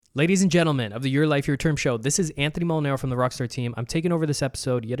Ladies and gentlemen of the Your Life, Your Term show, this is Anthony Molinaro from the Rockstar team. I'm taking over this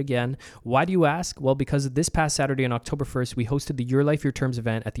episode yet again. Why do you ask? Well, because this past Saturday on October 1st, we hosted the Your Life, Your Terms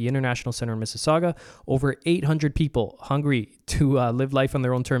event at the International Center in Mississauga. Over 800 people hungry to live life on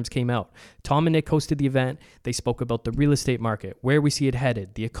their own terms came out. Tom and Nick hosted the event. They spoke about the real estate market, where we see it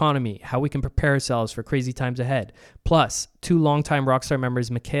headed, the economy, how we can prepare ourselves for crazy times ahead. Plus, two longtime Rockstar members,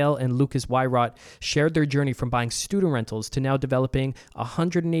 Mikhail and Lucas Wyrot, shared their journey from buying student rentals to now developing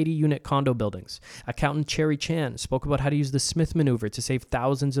 180-unit condo buildings. Accountant Cherry Chan spoke about how to use the Smith maneuver to save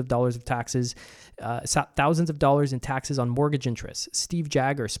thousands of dollars in taxes on mortgage interest. Steve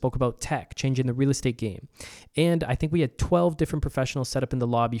Jagger spoke about tech, changing the real estate game. And I think we had 12 different professionals set up in the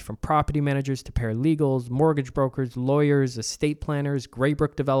lobby, from property managers to paralegals, mortgage brokers, lawyers, estate planners,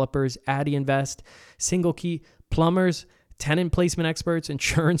 Greybrook developers, Addy Invest, Single Key, plumbers, tenant placement experts,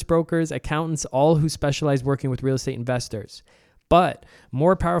 insurance brokers, accountants, all who specialize working with real estate investors. But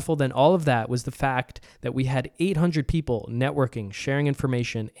more powerful than all of that was the fact that we had 800 people networking, sharing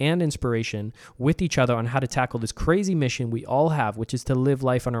information and inspiration with each other on how to tackle this crazy mission we all have, which is to live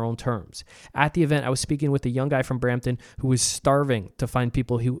life on our own terms. At the event, I was speaking with a young guy from Brampton who was starving to find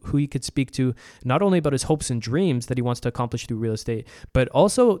people who he could speak to, not only about his hopes and dreams that he wants to accomplish through real estate, but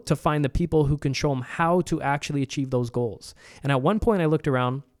also to find the people who can show him how to actually achieve those goals. And at one point I looked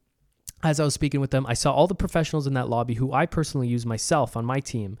around. As I was speaking with them, I saw all the professionals in that lobby who I personally use myself on my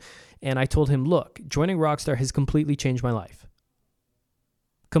team. And I told him, look, joining Rockstar has completely changed my life.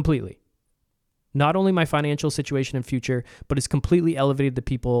 Completely. Not only my financial situation and future, but it's completely elevated the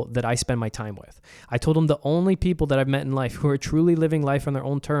people that I spend my time with. I told him the only people that I've met in life who are truly living life on their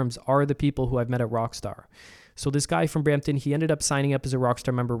own terms are the people who I've met at Rockstar. So this guy from Brampton, he ended up signing up as a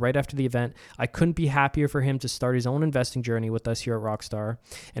Rockstar member right after the event. I couldn't be happier for him to start his own investing journey with us here at Rockstar.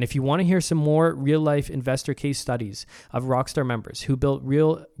 And if you want to hear some more real-life investor case studies of Rockstar members who built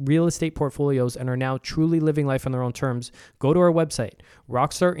real estate portfolios and are now truly living life on their own terms, go to our website,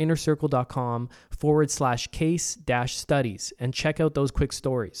 rockstarinnercircle.com/case-studies, and check out those quick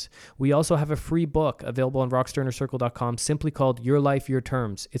stories. We also have a free book available on rockstarinnercircle.com simply called Your Life, Your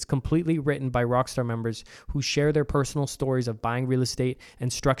Terms. It's completely written by Rockstar members who share their personal stories of buying real estate and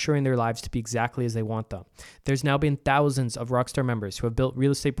structuring their lives to be exactly as they want them. There's now been thousands of Rockstar members who have built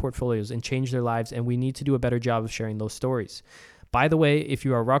real estate portfolios and changed their lives, and we need to do a better job of sharing those stories. By the way, if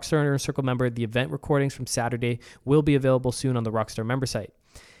you are a Rockstar Inner Circle member, the event recordings from Saturday will be available soon on the Rockstar member site.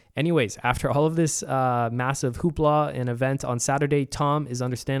 Anyways, after all of this massive hoopla and event on Saturday, Tom is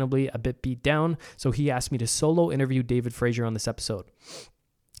understandably a bit beat down, so he asked me to solo interview David Fraser on this episode.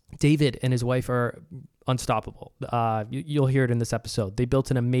 David and his wife are unstoppable. You'll hear it in this episode. They built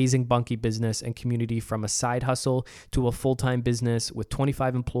an amazing Bunkie business and community, from a side hustle to a full-time business with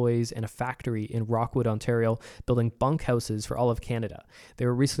 25 employees and a factory in Rockwood, Ontario, building bunk houses for all of Canada. They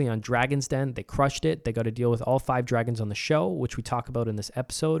were recently on Dragon's Den. They crushed it. They got to deal with all 5 dragons on the show, which we talk about in this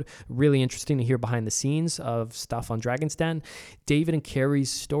episode. Really interesting to hear behind the scenes of stuff on Dragon's Den. David and Carrie's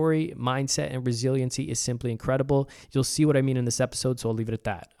story, mindset, and resiliency is simply incredible. You'll see what I mean in this episode, so I'll leave it at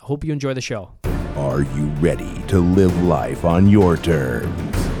that. I hope you enjoy the show. Are you ready to live life on your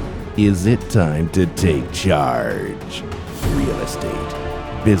terms? Is it time to take charge? Real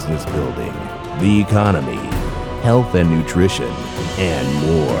estate, business building, the economy, health and nutrition, and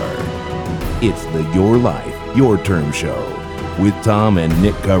more. It's the Your Life, Your Term show with Tom and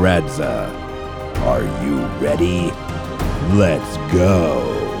Nick Carazza. Are you ready? Let's go.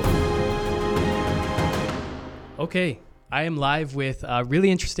 Okay. I am live with a really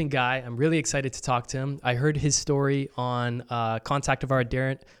interesting guy. I'm really excited to talk to him. I heard his story on contact of ours,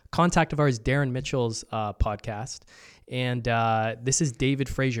 Darren Mitchell's podcast. And this is David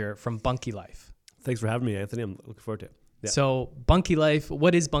Fraser from Bunkie Life. Thanks for having me, Anthony. I'm looking forward to it. Yeah. So Bunkie Life,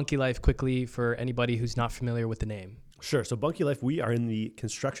 what is Bunkie Life quickly for anybody who's not familiar with the name? Sure. So Bunkie Life, we are in the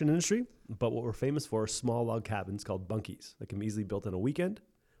construction industry, but what we're famous for are small log cabins called bunkies that can be easily built in a weekend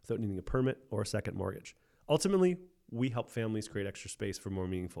without needing a permit or a second mortgage. Ultimately, we help families create extra space for more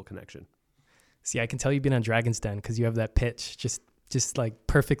meaningful connection. See, I can tell you've been on Dragon's Den because you have that pitch just like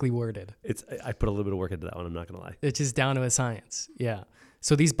perfectly worded. I put a little bit of work into that one, I'm not going to lie. It's just down to a science. Yeah.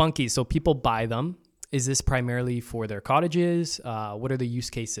 So these bunkies, so people buy them. Is this primarily for their cottages? What are the use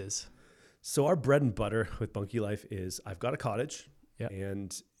cases? So our bread and butter with Bunkie Life is I've got a cottage, yep,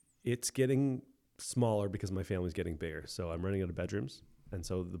 and it's getting smaller because my family's getting bigger. So I'm running out of bedrooms. And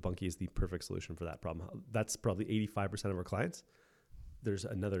so the Bunkie is the perfect solution for that problem. That's probably 85% of our clients. There's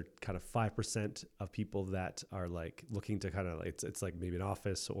another kind of 5% of people that are like looking to kind of like, it's like maybe an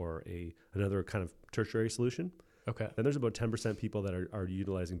office or another kind of tertiary solution. Okay. Then there's about 10% people that are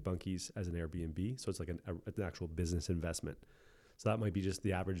utilizing Bunkies as an Airbnb. So it's like an actual business investment. So that might be just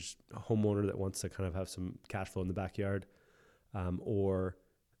the average homeowner that wants to kind of have some cash flow in the backyard, or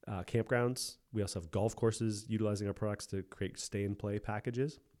campgrounds. We also have golf courses utilizing our products to create stay and play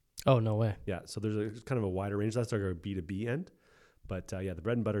packages. Oh, no way. Yeah. So there's kind of a wider range. That's our B2B end. But the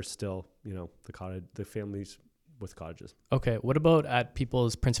bread and butter is still, the families with cottages. Okay. What about at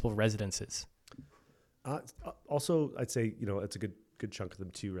people's principal residences? Also, I'd say, it's a good chunk of them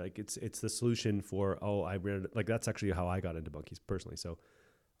too. Like it's the solution for, I rented, like that's actually how I got into Bunkies personally. So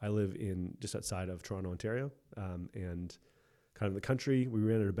I live in just outside of Toronto, Ontario, and kind of the country. We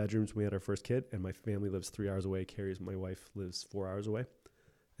rented our bedrooms when we had our first kid, and my family lives 3 hours away. Carrie's, my wife, lives 4 hours away.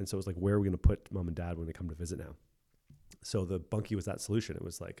 And so it was like, where are we going to put mom and dad when they come to visit now? So the Bunkie was that solution. It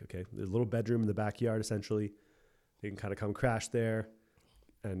was like, okay, there's a little bedroom in the backyard, essentially. They can kind of come crash there,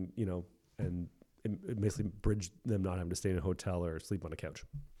 and it basically bridged them not having to stay in a hotel or sleep on a couch.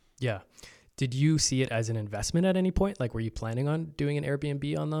 Yeah. Did you see it as an investment at any point? Like, were you planning on doing an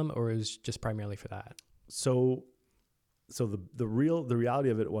Airbnb on them, or it was just primarily for that? So the reality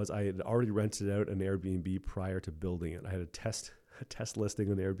of it was I had already rented out an Airbnb prior to building it. I had a test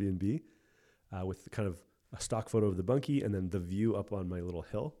listing on Airbnb with kind of a stock photo of the Bunkie and then the view up on my little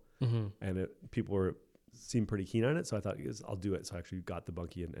hill. Mm-hmm. And people seemed pretty keen on it. So I thought, I'll do it. So I actually got the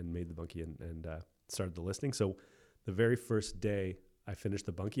Bunkie and made the Bunkie and started the listing. So the very first day I finished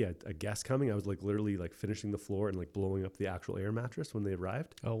the Bunkie, I had a guest coming. I was like literally like finishing the floor and like blowing up the actual air mattress when they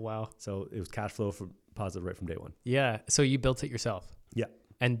arrived. Oh, wow. So it was cash flow from positive right from day one. Yeah. So you built it yourself? Yeah.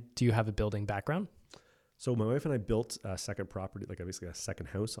 And do you have a building background? So my wife and I built a second property, like basically a second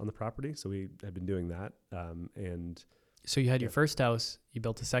house on the property. So we had been doing that. And so you had your first house, you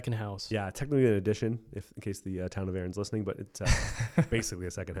built a second house. Yeah, technically an addition, in case the town of Erin's listening, but it's basically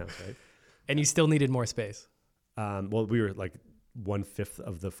a second house, right? And you still needed more space. Well, we were like 1/5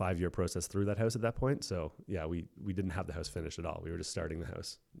 of the 5-year process through that house at that point. So yeah, we didn't have the house finished at all. We were just starting the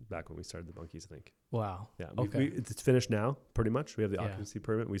house back when we started the Bunkies, I think. Wow. Yeah. Okay. It's finished now, pretty much. We have the occupancy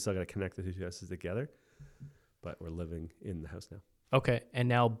permit. We still got to connect the two houses together, but we're living in the house now. Okay. And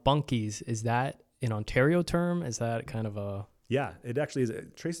now Bunkies, is that an Ontario term? Is that kind of a... Yeah, it actually is.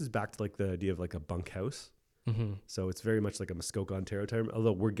 It traces back to like the idea of like a bunk house. Mm-hmm. So it's very much like a Muskoka, Ontario term,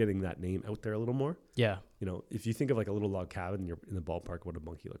 although we're getting that name out there a little more. Yeah. If you think of like a little log cabin, you're in the ballpark what a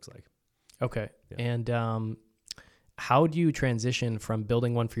Bunkie looks like. Okay. Yeah. And how do you transition from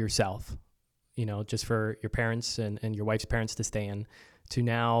building one for yourself, just for your parents and your wife's parents to stay in, to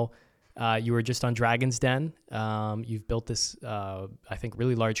now you were just on Dragon's Den. You've built this, I think,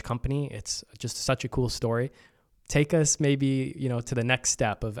 really large company. It's just such a cool story. Take us maybe, to the next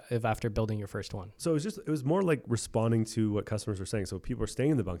step of after building your first one. So it was more like responding to what customers were saying. So people were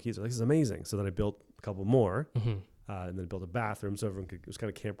staying in the Bunkies. Like, this is amazing. So then I built a couple more, mm-hmm. And then built a bathroom. So everyone it was kind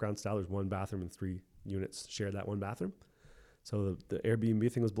of campground style. There's one bathroom and 3 units shared that one bathroom. So the Airbnb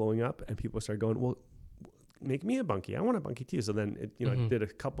thing was blowing up and people started going, well, make me a Bunkie. I want a Bunkie too. So then it, mm-hmm. I did a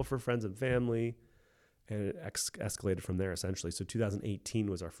couple for friends and family, and it escalated from there essentially. So 2018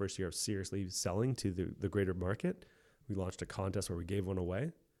 was our first year of seriously selling to the greater market. We launched a contest where we gave one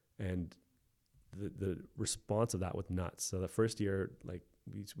away, and the response of that was nuts. So the first year, like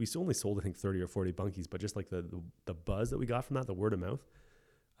we only sold, I think 30 or 40 Bunkies, but just like the buzz that we got from that, the word of mouth,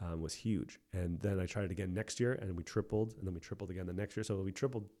 was huge. And then I tried it again next year, and we tripled, and then we tripled again the next year. So we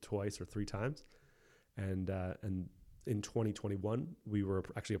tripled twice or 3 times. And in 2021, we were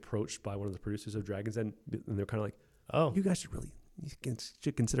actually approached by one of the producers of Dragon's Den, and they're kind of like, "Oh, you guys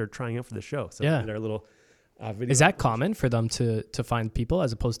should consider trying out for the show." So we did our little video. Is that common for them to find people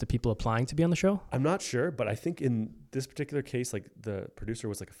as opposed to people applying to be on the show? I'm not sure, but I think in this particular case, like the producer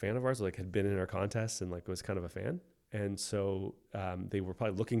was like a fan of ours, like had been in our contests and like was kind of a fan, and so they were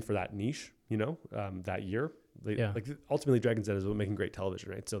probably looking for that niche, that year. Like ultimately, Dragon's Den is about making great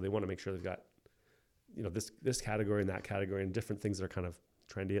television, right? So they want to make sure they've got this category and that category and different things that are kind of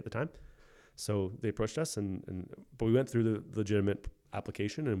trendy at the time. So they approached us but we went through the legitimate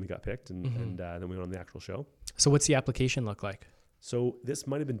application and we got picked and then we went on the actual show. So what's the application look like? So this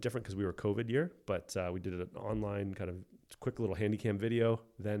might've been different because we were COVID year, but we did an online kind of quick little handy cam video,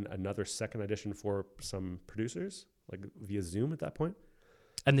 then another second audition for some producers, like via Zoom at that point.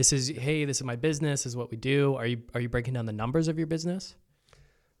 And this is my business, this is what we do. Are you breaking down the numbers of your business?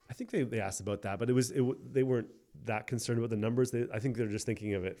 I think they asked about that, but they weren't that concerned about the numbers. I think they're just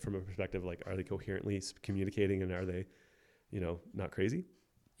thinking of it from a perspective like, are they coherently communicating and are they, not crazy?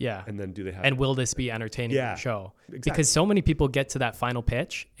 Yeah. And then do they have... And will this be entertaining for the show? Exactly. Because so many people get to that final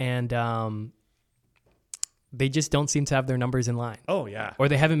pitch and they just don't seem to have their numbers in line. Oh, yeah. Or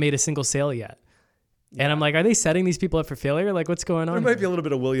they haven't made a single sale yet. Yeah. And I'm like, are they setting these people up for failure? Like, what's going on? There might be a little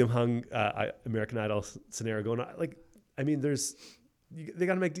bit of William Hung, American Idol scenario going on. Like, I mean, they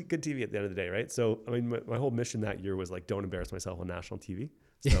got to make good TV at the end of the day, right? So, I mean, my whole mission that year was like, don't embarrass myself on national TV.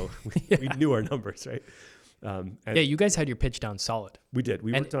 So we knew our numbers, right? And you guys had your pitch down solid. we did.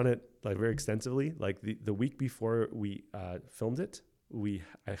 We worked on it like very extensively. Like the week before we filmed it,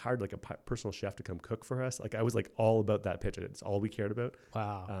 I hired like a personal chef to come cook for us. Like I was like all about that pitch. It's all we cared about.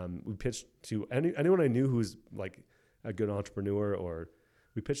 Wow. We pitched to anyone I knew who's like a good entrepreneur, or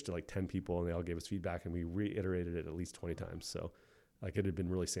we pitched to like 10 people and they all gave us feedback, and we reiterated it at least 20 times. So like it had been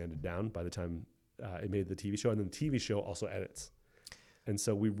really sanded down by the time it made the TV show, and then the TV show also edits. And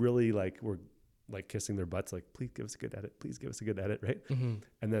so we really were like kissing their butts, like, please give us a good edit. Please give us a good edit. Right. Mm-hmm.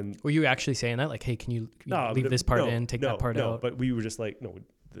 And then were you actually saying that? Like, hey, can you leave this part in, take that part out? But we were just like, no,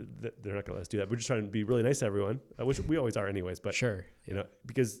 they're not going to let us do that. We're just trying to be really nice to everyone, which we always are anyways. But sure. You know,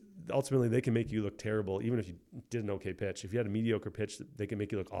 because ultimately they can make you look terrible, even if you did an okay pitch. If you had a mediocre pitch, they can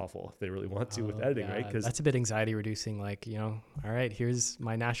make you look awful if they really want to with editing, right? Because that's a bit anxiety reducing. Like, you know, all right, here's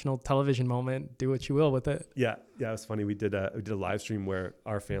my national television moment. Do what you will with it. Yeah, it was funny. We did a live stream where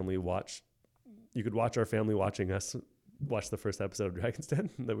our family watched. You could watch our family watching us watch the first episode of Dragon's Den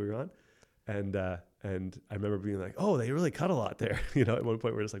that we were on, and I remember being like, oh, they really cut a lot there. You know, at one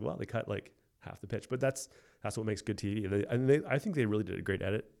point we're just like, well, they cut like half the pitch, but that's what makes good TV. And I think they really did a great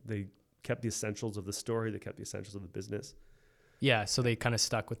edit. They kept the essentials of the story. They kept the essentials of the business. Yeah, so they kind of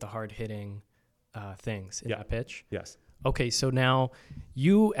stuck with the hard hitting things in that pitch. Yes. Okay, so now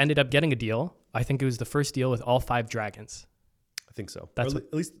you ended up getting a deal. I think it was the first deal with all 5 dragons. I think so. That's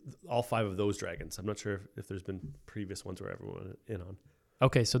at least all 5 of those dragons. I'm not sure if there's been previous ones where everyone in on.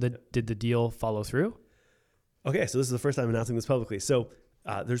 Okay, so did the deal follow through? Okay, so this is the first time announcing this publicly. So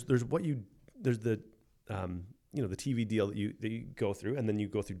there's the the TV deal that you go through, and then you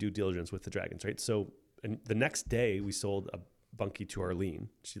go through due diligence with the dragons, right? So and the next day we sold a Bunkie to Arlene.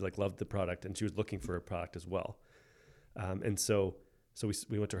 She like loved the product, and she was looking for a product as well. And so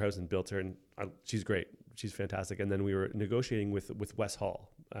we went to her house and built her, and she's great. She's fantastic. And then we were negotiating with Wes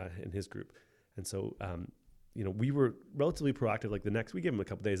Hall and his group. And so, we were relatively proactive. Like we gave him a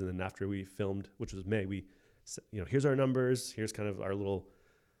couple days, and then after we filmed, which was May, we, here's our numbers. Here's kind of our little,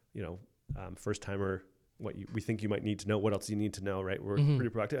 first timer, we think you might need to know. What else do you need to know, right? We're pretty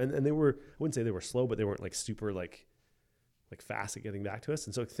proactive. And they were, I wouldn't say they were slow, but they weren't like super like fast at getting back to us.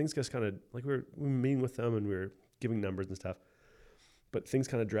 And so things just kind of like we were meeting with them and we were giving numbers and stuff. But things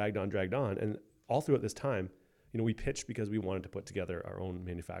kind of dragged on. And all throughout this time, we pitched because we wanted to put together our own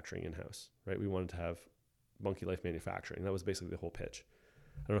manufacturing in-house, right? We wanted to have Bunkie Life manufacturing. That was basically the whole pitch.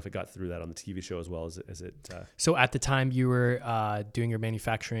 I don't know if it got through that on the TV show as well as it. So at the time you were doing your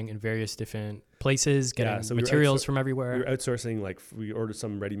manufacturing in various different places, getting materials from everywhere. We were outsourcing, we ordered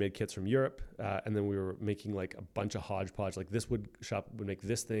some ready-made kits from Europe, and then we were making like a bunch of hodgepodge. Like this wood shop would make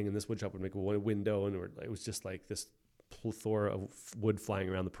this thing, and this wood shop would make one window, and it was just like this plethora of wood flying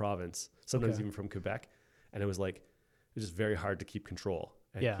around the province, sometimes even from Quebec. And it was just very hard to keep control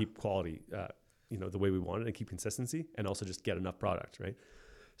and keep quality, the way we wanted, and keep consistency, and also just get enough product, right?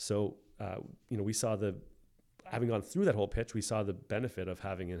 So, we saw having gone through that whole pitch, we saw the benefit of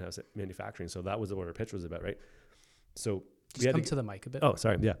having in-house manufacturing. So that was what our pitch was about, right? So we had to the mic a bit. Oh,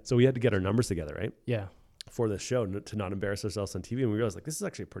 sorry. Yeah. So we had to get our numbers together, right? Yeah. For this show, to not embarrass ourselves on TV. And we realized this is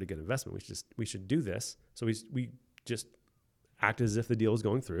actually a pretty good investment. We should do this. So we just acted as if the deal was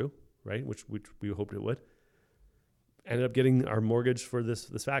going through, right? Which we hoped it would. Ended up getting our mortgage for this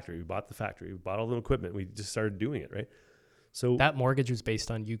factory. We bought the factory. We bought all the equipment. We just started doing it, right? So that mortgage was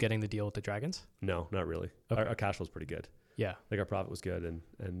based on you getting the deal with the Dragons? No, not really. Okay. Our cash flow was pretty good. Yeah. Our profit was good,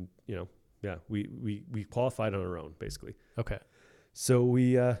 and we qualified on our own basically. Okay. So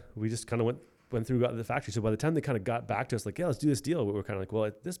we just kind of went through, got to the factory. So by the time they kind of got back to us, let's do this deal. We were kind of like, well,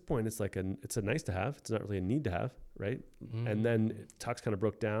 at this point, it's it's a nice to have. It's not really a need to have, right? Mm-hmm. And then talks kind of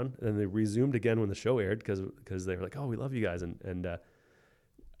broke down, and then they resumed again when the show aired because they were like, oh, we love you guys, and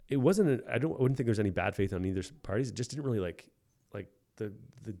it wasn't. I wouldn't think there was any bad faith on either parties. It just didn't really like the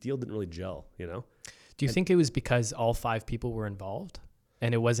deal didn't really gel, Do you think it was because all 5 people were involved?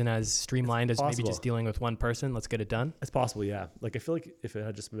 And it wasn't as streamlined as maybe just dealing with one person. Let's get it done. It's possible, yeah. I feel like if it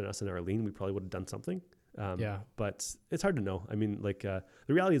had just been us and Arlene, we probably would have done something. But it's hard to know. I mean, the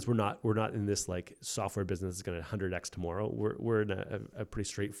reality is we're not in this software business that's going to 100x tomorrow. We're in a pretty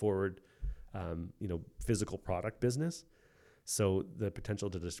straightforward, physical product business. So the potential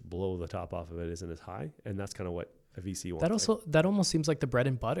to just blow the top off of it isn't as high, and that's kind of what a VC wants. That almost seems like the bread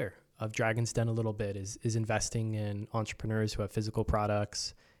and butter of Dragon's Den a little bit is investing in entrepreneurs who have physical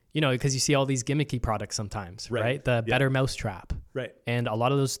products, because you see all these gimmicky products sometimes, right? The better mousetrap. Right. And a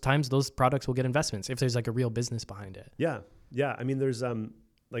lot of those times those products will get investments if there's a real business behind it. Yeah. Yeah. I mean, there's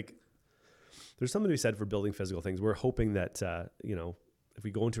there's something to be said for building physical things. We're hoping that, if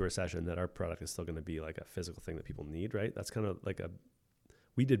we go into a recession, that our product is still going to be like a physical thing that people need, right? That's kind of like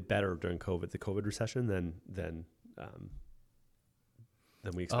we did better during the COVID recession than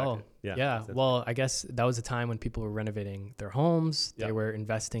we expected. Oh, yeah. Well, I guess that was a time when people were renovating their homes. They were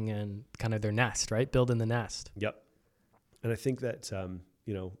investing in kind of their nest, right? Building the nest. Yep. And I think that,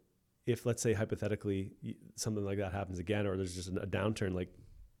 if let's say hypothetically something like that happens again, or there's just a downturn, like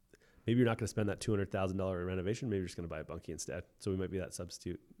maybe you're not going to spend that $200,000 renovation. Maybe you're just going to buy a bunkie instead. So we might be that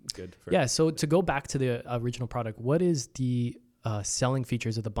substitute. Good. So to go back to the original product, what is the selling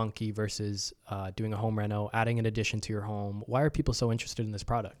features of the bunkie versus doing a home reno, adding an addition to your home? Why are people so interested in this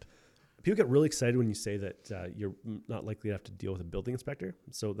product? People get really excited when you say that you're not likely to have to deal with a building inspector.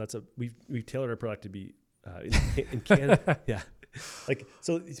 So we've tailored our product to be in Canada. Yeah. Like,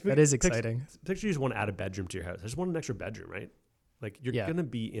 so that is exciting. Picture you just want to add a bedroom to your house. I just want an extra bedroom, right? Like you're going to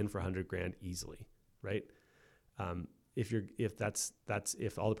be in for $100,000 easily, right? If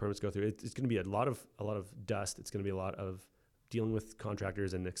all the permits go through, it's going to be a lot of dust. It's going to be a lot of dealing with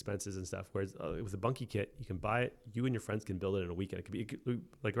contractors and expenses and stuff. Whereas with a bunkie kit, you can buy it. You and your friends can build it in a weekend. It could be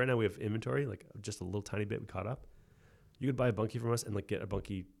like right now we have inventory, like just a little tiny bit we caught up. You could buy a bunkie from us and like get a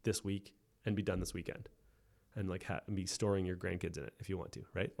bunkie this week and be done this weekend, and like be storing your grandkids in it if you want to,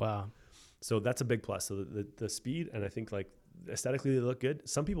 right? Wow. So that's a big plus. So the speed, and I think like aesthetically they look good.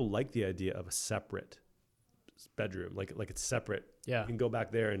 Some people like the idea of a separate bedroom, like it's separate. Yeah. You can go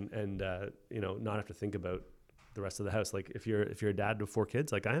back there and not have to think about the rest of the house. Like if you're a dad with 4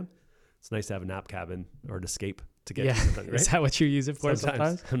 kids like I am, it's nice to have a nap cabin or an escape to get to something, right? Is that what you use it for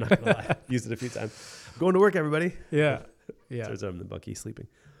sometimes? I'm not gonna lie. Used it a few times. Going to work, everybody. Yeah. So I'm the bunkie sleeping.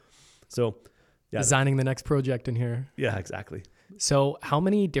 So designing the next project in here. Yeah, exactly. So how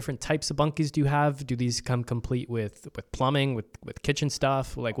many different types of bunkies do you have? Do these come complete with plumbing, with kitchen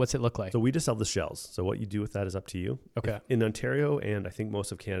stuff? Like, what's it look like? So we just sell the shells. So what you do with that is up to you. Okay. In Ontario, and I think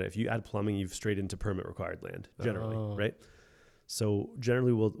most of Canada, if you add plumbing, you've straight into permit required land generally, right? So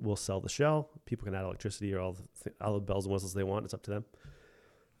generally we'll sell the shell. People can add electricity or all the bells and whistles they want. It's up to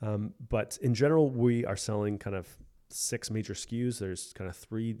them. But in general, we are selling kind of 6 major SKUs. There's kind of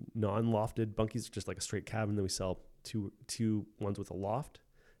 3 non-lofted bunkies, just like a straight cabin. Then we sell two ones with a loft,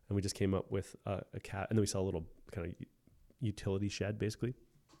 and we just came up with a cat, and then we sell a little kind of utility shed basically,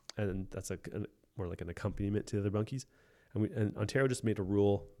 and that's more like an accompaniment to the other bunkies. And Ontario just made a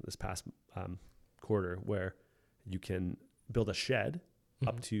rule this past quarter where you can build a shed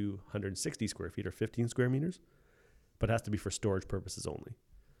up to 160 square feet or 15 square meters, but it has to be for storage purposes only.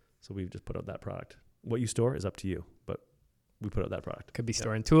 So we've just put out that product. What you store is up to you, but we put out that product. Could be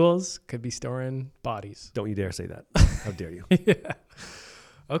storing tools, could be storing bodies. Don't you dare say that. How dare you? Yeah.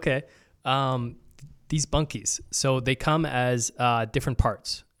 Okay. These bunkies, so they come as different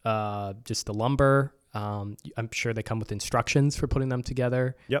parts. Just the lumber. I'm sure they come with instructions for putting them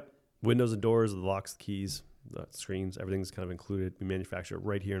together. Yep. Windows and doors, the locks, the keys, the screens, everything's kind of included. We manufacture it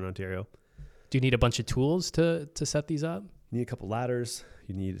right here in Ontario. Do you need a bunch of tools to set these up? You need a couple ladders.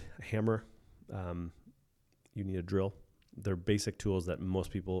 You need a hammer. You need a drill. They're basic tools that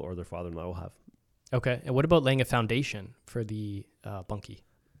most people or their father-in-law will have. Okay. And what about laying a foundation for the bunkie?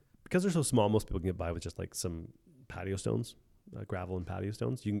 Because they're so small, most people can get by with just like some patio stones, gravel and patio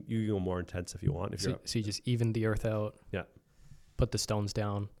stones. You can go more intense if you want. So you just even the earth out. Yeah. Put the stones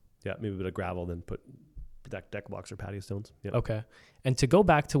down. Yeah, maybe a bit of gravel, then put deck blocks or patio stones. Yeah. Okay. And to go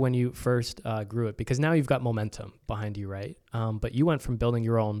back to when you first grew it, because now you've got momentum behind you, right? But you went from building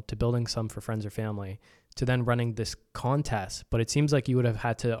your own to building some for friends or family to then running this contest. But it seems like you would have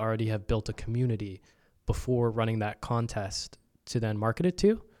had to already have built a community before running that contest to then market it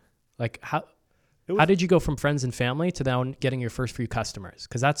to. Like how did you go from friends and family to then getting your first few customers?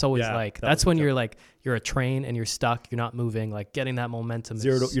 Because that's always that's when you're like, you're a train and you're stuck, you're not moving, like getting that momentum.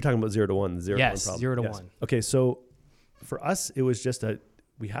 You're talking about 0 to 1, the 0 to 1 problem. 0 to 1. Okay, so for us, it was just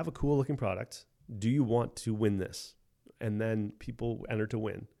we have a cool looking product. Do you want to win this? And then people enter to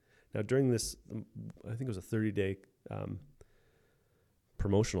win. Now during this, I think it was a 30-day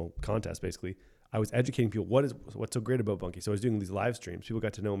promotional contest, basically. I was educating people what's so great about Bunkie. So I was doing these live streams. People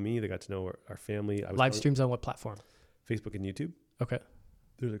got to know me. They got to know our family. Live streams on what platform? Facebook and YouTube. Okay.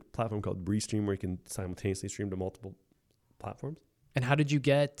 There's a platform called Restream where you can simultaneously stream to multiple platforms. And how did you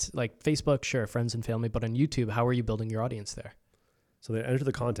get, like Facebook, sure, friends and family, but on YouTube, how are you building your audience there? So they enter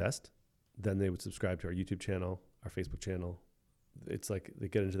the contest. Then they would subscribe to our YouTube channel, our Facebook channel. It's like they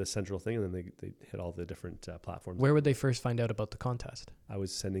get into the central thing, and then they hit all the different platforms. Where would they first find out about the contest? I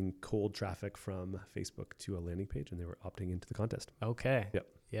was sending cold traffic from Facebook to a landing page, and they were opting into the contest. Okay. Yep.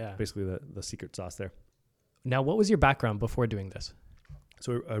 Yeah. Basically the secret sauce there. Now, what was your background before doing this?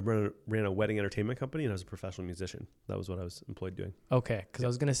 So I ran a wedding entertainment company, and I was a professional musician. That was what I was employed doing. Okay, because I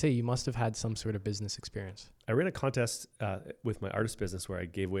was going to say you must have had some sort of business experience. I ran a contest with my artist business where I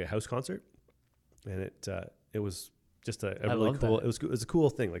gave away a house concert, and it was just a really cool. It was a cool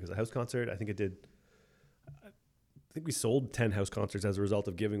thing. Like, it was a house concert. I think we sold 10 house concerts as a result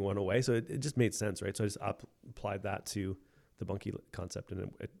of giving one away. So it just made sense, right? So I just applied that to the Bunkie concept,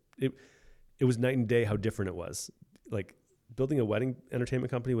 and it was night and day how different it was. Like, building a wedding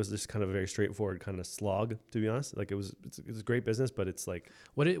entertainment company was just kind of a very straightforward kind of slog, to be honest. Like, it's a great business, but it's like,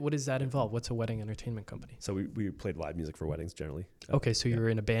 what does that involve? What's a wedding entertainment company? So we played live music for weddings generally. Okay, so you were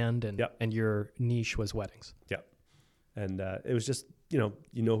in a band, and your niche was weddings. Yeah, and it was just you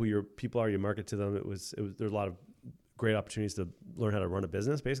know who your people are, you market to them. There was a lot of great opportunities to learn how to run a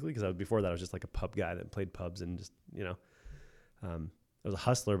business, basically, because before that I was just like a pub guy that played pubs and just I was a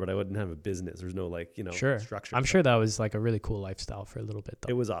hustler, but I wouldn't have a business. There's no structure. I'm sure that was like a really cool lifestyle for a little bit, though.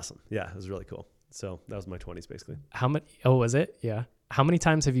 It was awesome. Yeah, it was really cool. So that was my 20s, basically. How many? Oh, was it? Yeah. How many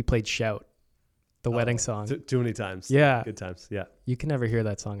times have you played "Shout," the wedding song? Too many times. Yeah. Good times. Yeah. You can never hear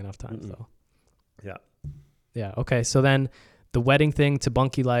that song enough times, though. Yeah. Yeah. Okay. So then, the wedding thing to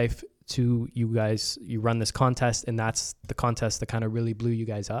Bunkie life to you guys. You run this contest, and that's the contest that kind of really blew you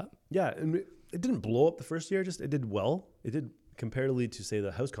guys up. Yeah, and it didn't blow up the first year. Just it did well. It did. Comparatively to, say,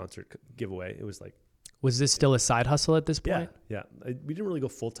 the house concert giveaway, it was like... Was this still a side hustle at this point? Yeah. We didn't really go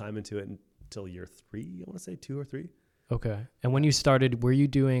full-time into it until year 3, I want to say 2 or 3. Okay. And when you started, were you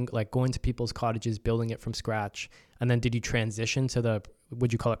doing, like, going to people's cottages, building it from scratch, and then did you transition to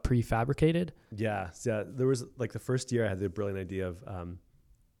would you call it prefabricated? Yeah. There was, like, the first year I had the brilliant idea of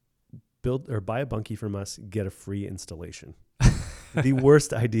build or buy a bunkie from us, get a free installation. The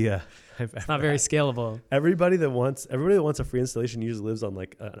worst idea I've ever It's not very scalable. Everybody that wants a free installation usually lives on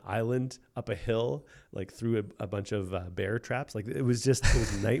like an island up a hill, like through a bunch of bear traps. Like, it was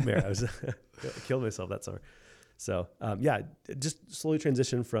a nightmare. I killed myself that summer. So just slowly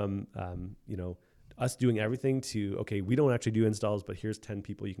transition from us doing everything to, okay, we don't actually do installs, but here's 10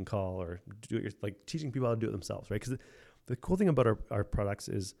 people you can call, or do it, like teaching people how to do it themselves, right? Because the cool thing about our products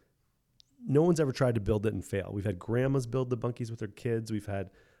is no one's ever tried to build it and fail. We've had grandmas build the bunkies with their kids. We've had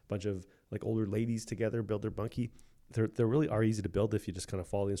a bunch of like older ladies together build their bunkie. They really are easy to build if you just kind of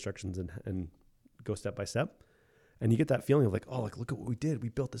follow the instructions and go step by step. And you get that feeling of like, oh, like, look at what we did. We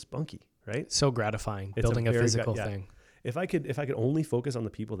built this bunkie, right? So gratifying, building a physical thing. If I could only focus on the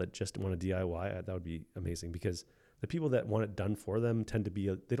people that just want to DIY, that would be amazing, because the people that want it done for them tend to be,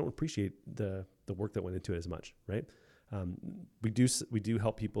 they don't appreciate the work that went into it as much, right? We do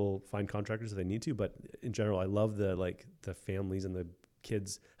help people find contractors if they need to, but in general, I love the families and the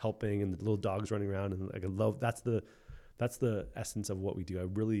kids helping and the little dogs running around, and like, I love that's the essence of what we do. I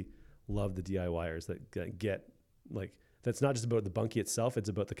really love the DIYers that get, like, that's not just about the bunkie itself. It's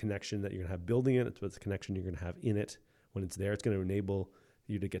about the connection that you're gonna have building it. It's about the connection you're gonna have in it when it's there. It's gonna enable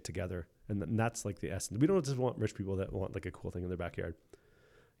you to get together, and that's like the essence. We don't just want rich people that want like a cool thing in their backyard,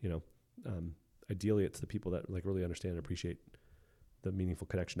 Ideally, it's the people that like really understand and appreciate the meaningful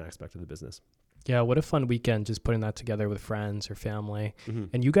connection aspect of the business. Yeah, what a fun weekend just putting that together with friends or family. Mm-hmm.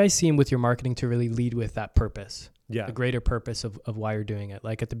 And you guys seem with your marketing to really lead with that purpose. Yeah. The greater purpose of why you're doing it.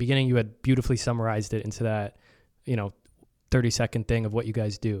 Like at the beginning, you had beautifully summarized it into that, 30-second thing of what you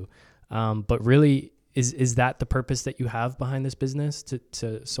guys do. But really, is that the purpose that you have behind this business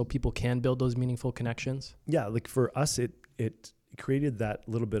to so people can build those meaningful connections? Yeah, like for us, it created that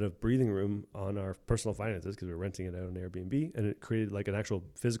little bit of breathing room on our personal finances because we were renting it out on Airbnb, and it created like an actual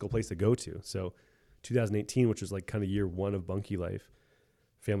physical place to go to. So 2018, which was like kind of year 1 of Bunkie life,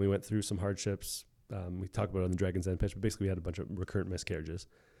 family went through some hardships. We talked about it on the Dragon's Den pitch, but basically we had a bunch of recurrent miscarriages,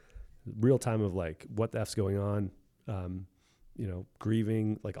 real time of like, what the F's going on,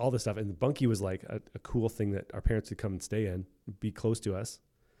 grieving, like all this stuff. And the Bunkie was like a cool thing that our parents could come and stay in, be close to us.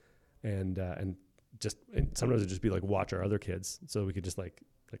 And sometimes it'd just be like watch our other kids, so we could just like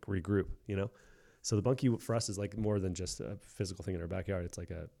regroup, So the Bunkie for us is like more than just a physical thing in our backyard. It's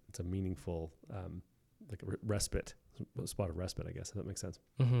like it's a meaningful respite, a spot of respite, I guess, if that makes sense.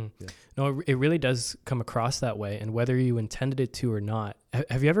 Mm-hmm. Yeah. No, it really does come across that way, and whether you intended it to or not.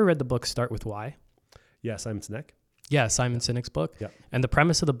 Have you ever read the book Start With Why? Yeah, Simon Sinek. Yeah, Simon Sinek's book. Yeah. And the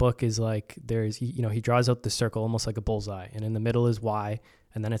premise of the book is like he draws out the circle almost like a bullseye, and in the middle is why,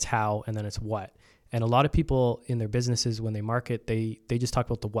 and then it's how, and then it's what. And a lot of people in their businesses, when they market, they just talk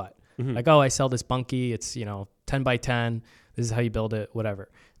about the what. Mm-hmm. Like, oh, I sell this bunkie. It's 10 by 10. This is how you build it. Whatever.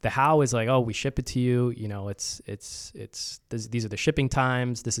 The how is like, oh, we ship it to you. These are the shipping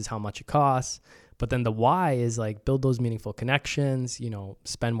times. This is how much it costs. But then the why is like build those meaningful connections, you know,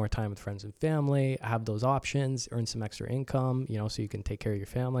 spend more time with friends and family, have those options, earn some extra income, you know, so you can take care of your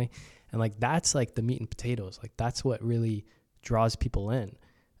family. And like, that's like the meat and potatoes. Like that's what really draws people in.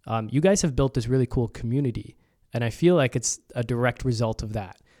 You guys have built this really cool community, and I feel like it's a direct result of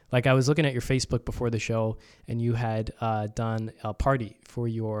that. Like I was looking at your Facebook before the show, and you had done a party for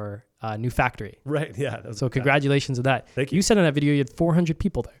your new factory. Right. Yeah. So congratulations on that. Thank you. You said in that video you had 400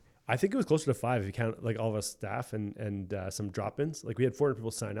 people there. I think it was closer to 5 if you count like all of us staff and some drop-ins. Like we had 400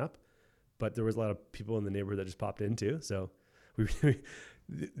 people sign up, but there was a lot of people in the neighborhood that just popped in too. So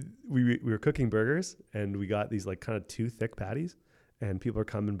we were cooking burgers, and we got these like kind of 2 thick patties, and people are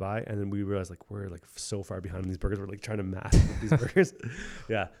coming by, and then we realized like we're like so far behind on these burgers. We're like trying to mass these burgers.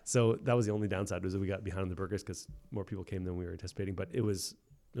 Yeah. So that was the only downside, was that we got behind on the burgers because more people came than we were anticipating, but it was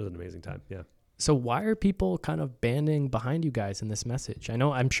an amazing time. Yeah. So why are people kind of banding behind you guys in this message?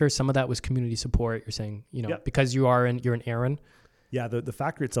 I'm sure some of that was community support. You're saying, you know, because you're in Aaron. Yeah. The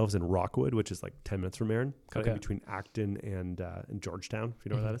factory itself is in Rockwood, which is like 10 minutes from Aaron, kind of in between Acton and Georgetown, if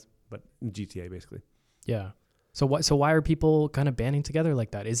you know where that is, but in GTA basically. Yeah. So why are people kind of banding together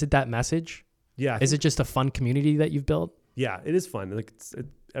like that? Is it that message? Yeah. Is it just a fun community that you've built? Yeah, it is fun. Like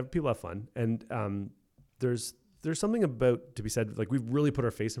people have fun, and there's something about to be said. Like we've really put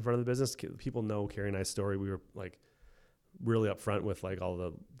our face in front of the business. People know Carrie and I's story. We were like really upfront with like all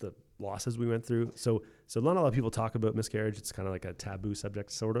the losses we went through. So not a lot of people talk about miscarriage. It's kind of like a taboo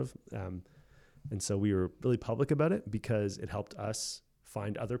subject, sort of. And so we were really public about it because it helped us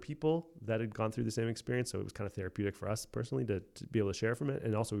find other people that had gone through the same experience. So it was kind of therapeutic for us personally to be able to share from it.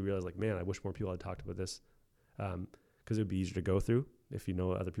 And also we realized like, man, I wish more people had talked about this, because it would be easier to go through if you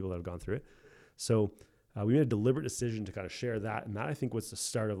know other people that have gone through it. So we made a deliberate decision to kind of share that. And that I think was the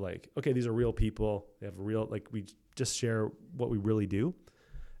start of like, okay, these are real people. They have real, like we just share what we really do.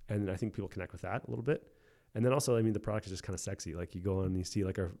 And I think people connect with that a little bit. And then also, I mean, the product is just kind of sexy. Like you go on and you see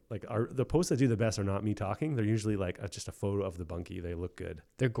the posts that do the best are not me talking. They're usually like just a photo of the bunkie. They look good.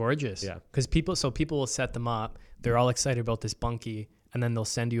 They're gorgeous. Yeah. Because people will set them up. They're all excited about this bunkie, and then they'll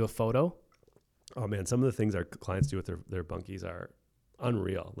send you a photo. Oh man, some of the things our clients do with their bunkies are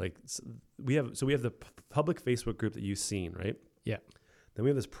unreal. Like we have the public Facebook group that you've seen, right? Yeah. Then we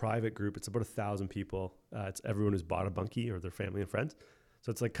have this private group. It's about 1,000 people. It's everyone who's bought a bunkie or their family and friends. So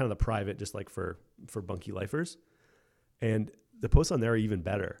it's like kind of the private, just like for bunkie lifers. And the posts on there are even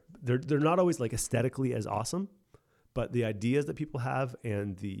better. They're not always like aesthetically as awesome, but the ideas that people have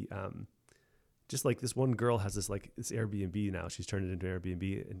and the just like this one girl has this Airbnb now. She's turned it into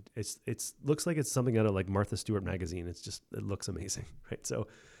Airbnb, and it's looks like it's something out of like Martha Stewart magazine. It looks amazing, right? So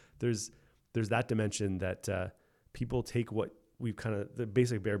there's that dimension that people take what we've kind of the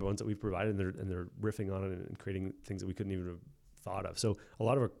basic bare bones that we've provided, and they're riffing on it and creating things that we couldn't even have thought of. So a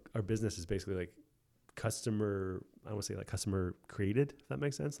lot of our business is basically like customer created, if that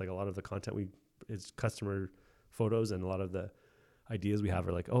makes sense. Like a lot of the content is customer photos, and a lot of the ideas we have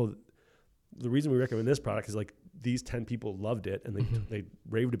are like, oh, the reason we recommend this product is like these 10 people loved it and they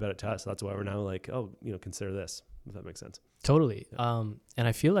raved about it to us. So that's why we're now like, oh, you know, consider this, if that makes sense. Totally. Yeah. And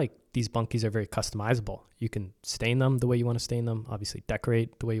I feel like these bunkies are very customizable. You can stain them the way you want to stain them, obviously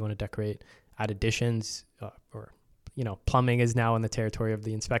decorate the way you want to decorate, add additions, or you know, plumbing is now in the territory of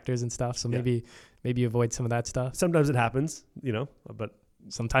the inspectors and stuff. So maybe avoid some of that stuff. Sometimes it happens, you know, but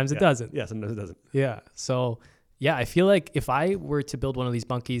sometimes it doesn't. Yeah, sometimes it doesn't. Yeah. So yeah, I feel like if I were to build one of these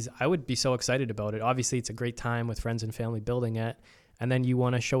bunkies, I would be so excited about it. Obviously, it's a great time with friends and family building it. And then you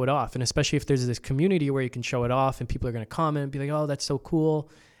want to show it off. And especially if there's this community where you can show it off and people are going to comment and be like, oh, that's so cool.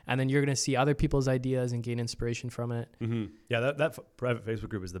 And then you're going to see other people's ideas and gain inspiration from it. Mm-hmm. Yeah, that private Facebook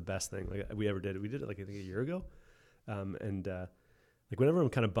group is the best thing like we ever did. We did it like I think a year ago. Like whenever I'm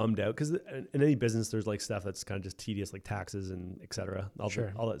kind of bummed out, because in any business there's like stuff that's kind of just tedious, like taxes and et cetera,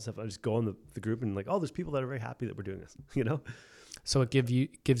 all that stuff. I just go on the group and like, oh, there's people that are very happy that we're doing this, you know. So it gives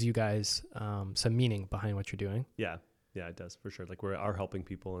you guys some meaning behind what you're doing. Yeah, it does for sure. Like we are helping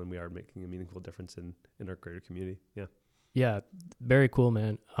people and we are making a meaningful difference in our greater community. Yeah, very cool,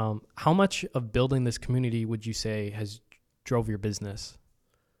 man. How much of building this community would you say has drove your business?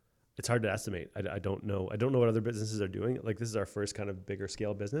 It's hard to estimate. I don't know. I don't know what other businesses are doing. Like this is our first kind of bigger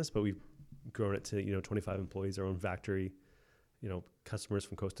scale business, but we've grown it to 25 employees, our own factory, customers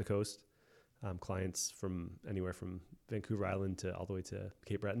from coast to coast, clients from anywhere from Vancouver Island to all the way to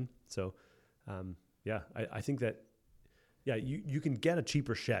Cape Breton. So I think that you can get a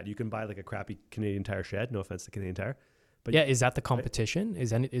cheaper shed. You can buy like a crappy Canadian Tire shed. No offense to Canadian Tire, but is that the competition?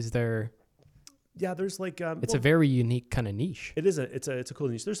 Is there? Yeah, there's like it's a very unique kind of niche. It is it's a cool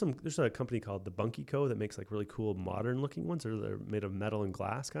niche. There's a company called the Bunkie Co that makes like really cool modern looking ones. They're made of metal and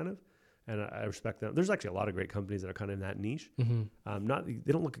glass kind of. and I respect them. There's actually a lot of great companies that are kind of in that niche. Mm-hmm.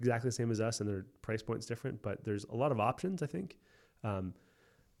 They don't look exactly the same as us, and their price point's different, but there's a lot of options, I think. And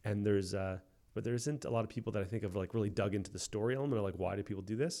but there isn't a lot of people that I think have like really dug into the story element of like, why do people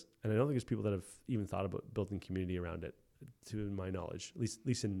do this? And I don't think there's people that have even thought about building community around it, to my knowledge, at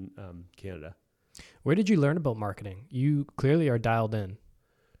least in Canada. Where did you learn about marketing? You clearly are dialed in.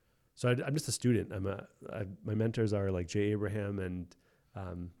 So I'm just a student. My mentors are like Jay Abraham and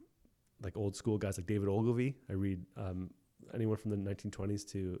like old school guys like David Ogilvy. I read anyone from the 1920s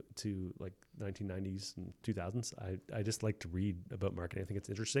to like 1990s and 2000s. I just like to read about marketing. I think it's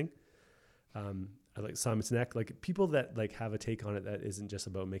interesting. I like Simon Sinek, like people that like have a take on it that isn't just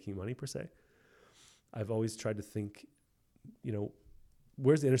about making money per se. I've always tried to think,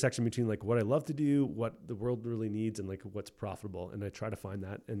 where's the intersection between like what I love to do, what the world really needs, and like what's profitable. And I try to find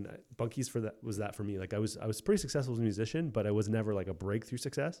that. And Bunkies was that for me. Like I was pretty successful as a musician, but I was never like a breakthrough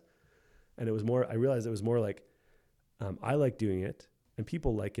success. And I realized it was more like, I like doing it and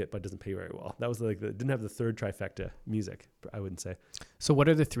people like it, but it doesn't pay very well. That was like, didn't have the third trifecta: music, I wouldn't say. So what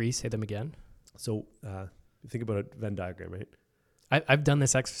are the three? Say them again. So think about a Venn diagram, right? I've done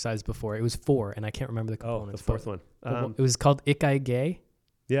this exercise before. It was 4, and I can't remember the components. The fourth one. It was called Ikigai.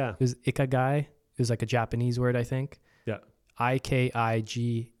 Yeah. It was Ikigai. It was like a Japanese word, I think. Yeah.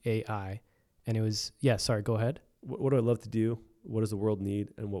 Ikigai. And it was, sorry, go ahead. What do I love to do? What does the world need?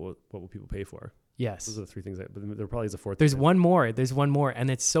 And what will people pay for? Yes. Those are the three things. But there probably is a fourth. There's one more. And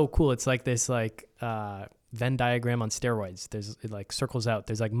it's so cool. It's like this Venn diagram on steroids. It like circles out.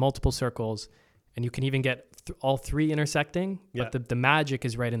 There's like multiple circles, and you can even get all three intersecting. But the magic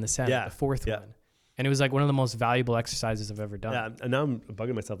is right in the center, the fourth one. And it was like one of the most valuable exexercises I've ever done. Yeah, and now I'm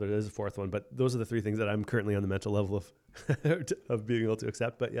bugging myself that there is a fourth one, but those are the three things that I'm currently on the mental level of being able to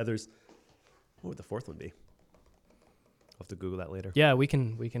accept. But yeah, what would the fourth one be? I'll have to Google that later. Yeah, we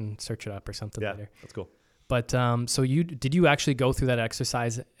can search it up or something later. That's cool. But so did you actually go through that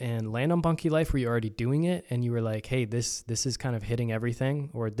exercise and land on Bunkie Life? Were you already doing it and you were like, hey, this is kind of hitting everything,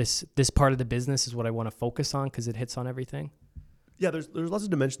 or this part of the business is what I want to focus on because it hits on everything? Yeah, there's lots of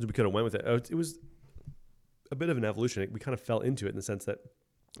dimensions we could have went with it. It was a bit of an evolution. We kind of fell into it in the sense that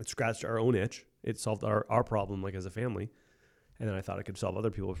it scratched our own itch. It solved our problem, like as a family. And then I thought it could solve other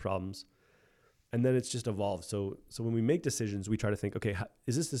people's problems. And then it's just evolved. So when we make decisions, we try to think, okay,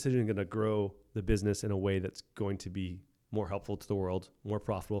 is this decision going to grow the business in a way that's going to be more helpful to the world, more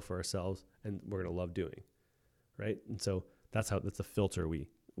profitable for ourselves, and we're going to love doing, right? And so that's the filter we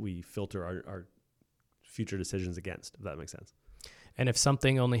filter our future decisions against, if that makes sense. And if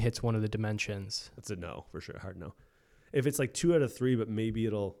something only hits one of the dimensions, it's a no, for sure, hard no. If it's like 2 out of 3, but maybe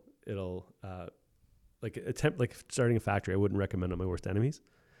it'll like starting a factory, I wouldn't recommend on my worst enemies.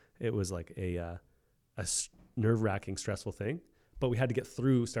 It was like a nerve-wracking, stressful thing, but we had to get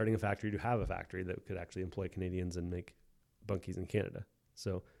through starting a factory to have a factory that could actually employ Canadians and make bunkies in Canada.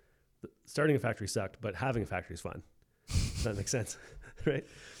 So starting a factory sucked, but having a factory is fun. Does that make sense? Right?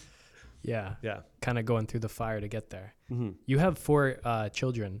 Yeah. Kind of going through the fire to get there. Mm-hmm. You have 4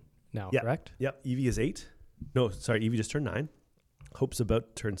 children now, correct? Yep. Evie is 8. No, sorry. Evie just turned 9. Hope's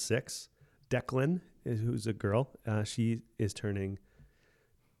about to turn 6. Declan, who's a girl, she is turning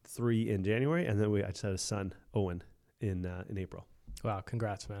 3 in January, and then I just had a son, Owen, in April. Wow,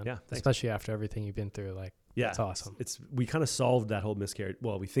 congrats, man. Yeah, thanks. Especially after everything you've been through, that's awesome. We kind of solved that whole miscarriage.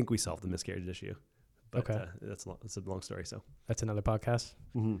 Well, we think we solved the miscarriage issue, but that's a long story. So that's another podcast.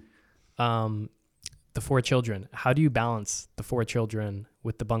 Mm-hmm. The 4 children. How do you balance the 4 children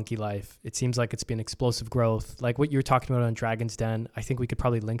with the Bunkie life? It seems like it's been explosive growth, like what you're talking about on Dragon's Den. I think we could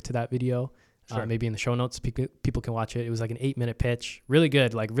probably link to that video. Sure. Maybe in the show notes, people can watch it. It was like an 8-minute pitch. Really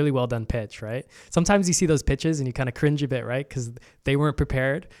good, like really well done pitch, right? Sometimes you see those pitches and you kind of cringe a bit, right? Because they weren't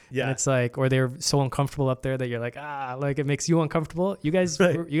prepared. Yeah. And it's like, or they're so uncomfortable up there that you're like, like it makes you uncomfortable. You guys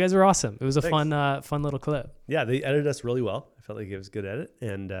were awesome. It was a fun little clip. Yeah, they edited us really well. I felt like it was a good edit.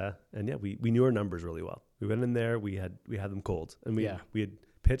 And yeah, we knew our numbers really well. We went in there, we had them cold. And we had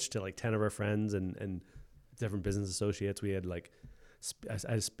pitched to like 10 of our friends and different business associates. We had like, I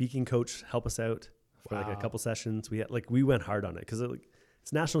had a speaking coach help us out for like a couple sessions. We went hard on it because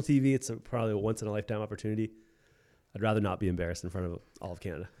it's national TV. It's probably a once in a lifetime opportunity. I'd rather not be embarrassed in front of all of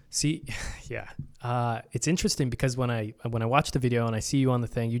Canada. See, yeah, it's interesting because when I watch the video and I see you on the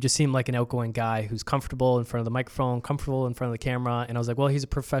thing, you just seem like an outgoing guy who's comfortable in front of the microphone, comfortable in front of the camera. And I was like, well, he's a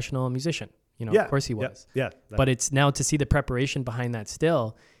professional musician. Of course he was. Yeah. But it's now to see the preparation behind that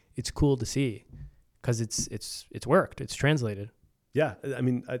still, it's cool to see because it's worked. It's translated. Yeah, I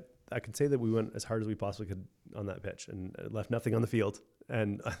mean, I can say that we went as hard as we possibly could on that pitch and left nothing on the field.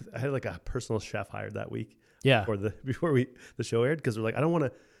 And I had like a personal chef hired that week. Yeah. Before the show aired, because we're like, I don't want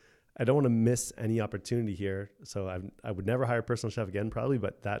to. I don't want to miss any opportunity here. So I would never hire a personal chef again, probably.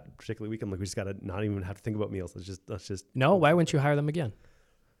 But that particular week, I'm like, we just got to not even have to think about meals. Let's just. No, why wouldn't you hire them again?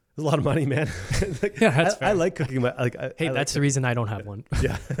 There's a lot of money, man. Like, Yeah, that's fair. I like cooking my Hey, I that's the reason I don't have one.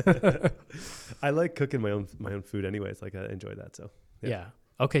 Yeah. I like cooking my own food anyways. Like I enjoy that. So Yeah.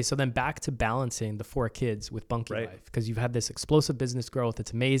 Okay, so then back to balancing the 4 kids with Bunkie Right. life, because you've had this explosive business growth.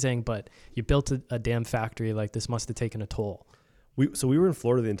 It's amazing, but you built a damn factory. Like, this must have taken a toll. we were in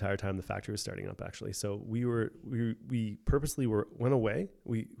Florida the entire time the factory was starting up, actually. So we purposely went away.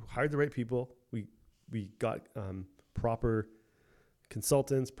 We hired the right people. We got proper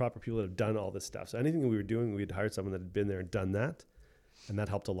consultants, proper people that have done all this stuff. So anything that we were doing, we'd hired someone that had been there and done that, and that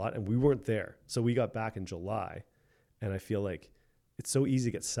helped a lot. And we weren't there. So we got back in July, and I feel like it's so easy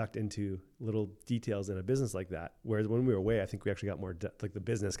to get sucked into little details in a business like that. Whereas when we were away, I think we actually got more like the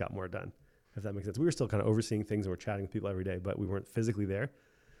business got more done, if that makes sense. We were still kind of overseeing things and we're chatting with people every day, but we weren't physically there.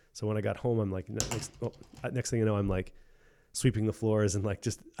 So when I got home, I'm like, next thing you know, I'm like sweeping the floors and like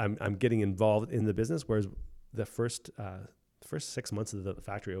just I'm getting involved in the business. Whereas the first 6 months of the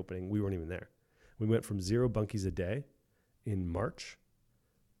factory opening, we weren't even there. We went from 0 bunkies a day in March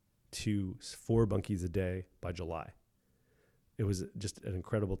to 4 bunkies a day by July. It was just an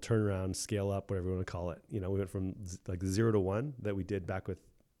incredible turnaround, scale up, whatever you want to call it. You know, we went from like 0 to 1 that we did back with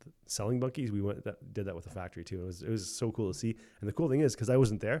selling bunkies. We did that with the factory too. It was so cool to see. And the cool thing is, because I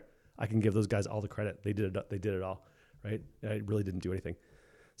wasn't there, I can give those guys all the credit. They did it all, right? I really didn't do anything.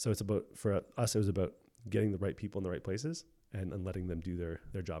 So it's about, for us, it was about getting the right people in the right places and letting them do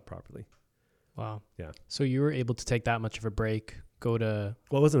their job properly. Wow. Yeah. So you were able to take that much of a break, go to...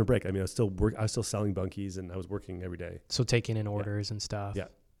 Well, it wasn't a break. I mean, I was still selling bunkies and I was working every day. So taking in orders and stuff. Yeah.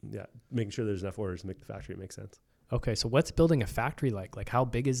 Yeah. Making sure there's enough orders to make the factory make sense. Okay. So what's building a factory like? Like, how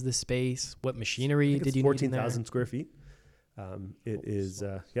big is the space? What machinery did you need in there? 14,000 square feet. It is,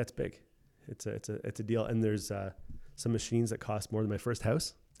 it's big. It's a deal. And there's some machines that cost more than my first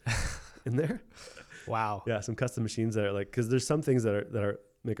house in there. Wow. Yeah. Some custom machines that are like, cause there's some things that are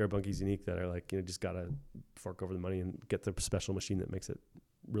make our bunkies unique that are like, just gotta fork over the money and get the special machine that makes it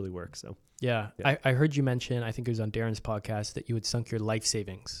really work. So yeah. I heard you mention, I think it was on Darren's podcast, that you had sunk your life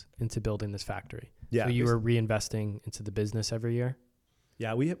savings into building this factory. Yeah. So you were reinvesting into the business every year?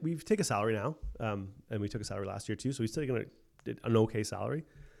 Yeah. We take a salary now. And we took a salary last year too. So we still did an okay salary,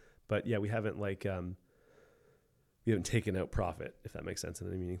 but yeah, we haven't taken out profit, if that makes sense, in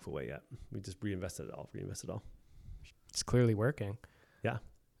any meaningful way yet. We just reinvested it all. It's clearly working. Yeah.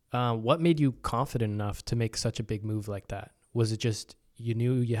 What made you confident enough to make such a big move like that? Was it just you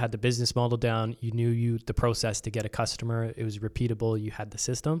knew you had the business model down, you knew the process to get a customer, it was repeatable, you had the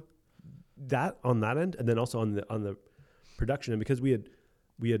system? That on that end, and then also on the production, and because we had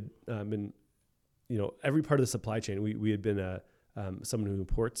been, every part of the supply chain, we had been someone who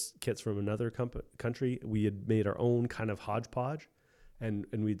imports kits from another country. We had made our own kind of hodgepodge, and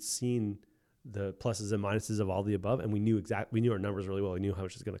we'd seen the pluses and minuses of all the above, and we knew our numbers really well. We knew how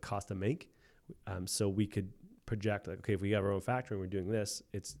much it's going to cost to make, so we could project like, okay, if we have our own factory and we're doing this,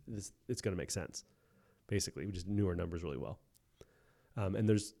 it's going to make sense. Basically, we just knew our numbers really well.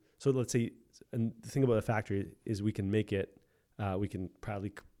 So let's say, and the thing about the factory is we can make it. We can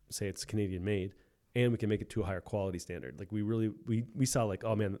proudly say it's Canadian made, and we can make it to a higher quality standard. Like we saw like,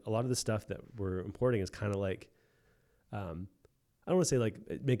 oh man, a lot of the stuff that we're importing is kind of like, I don't want to say like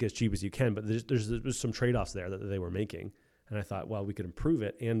make it as cheap as you can, but there's some trade-offs there that they were making. And I thought, well, we could improve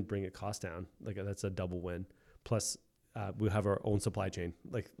it and bring it cost down. Like that's a double win. Plus we have our own supply chain.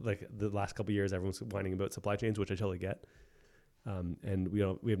 Like the last couple of years, everyone's whining about supply chains, which I totally get. And we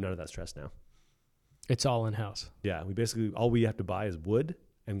have none of that stress now. It's all in-house. Yeah. All we have to buy is wood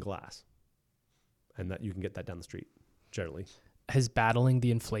and glass, and that you can get that down the street generally. Has battling the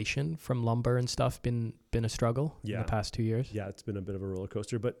inflation from lumber and stuff been a struggle in the past 2 years? Yeah, it's been a bit of a roller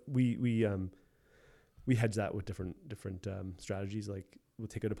coaster, but we hedge that with different strategies. Like we'll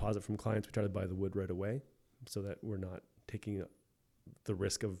take a deposit from clients. We try to buy the wood right away so that we're not taking the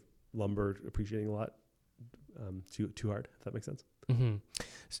risk of lumber appreciating a lot too hard, if that makes sense. Mm-hmm.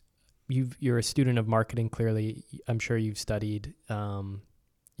 You're a student of marketing, clearly. I'm sure you've studied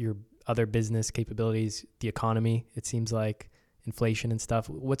your other business capabilities, the economy, it seems like, inflation and stuff.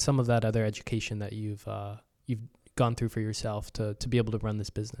 What's some of that other education that you've gone through for yourself to be able to run this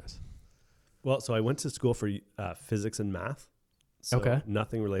business? Well, so I went to school for physics and math. So okay.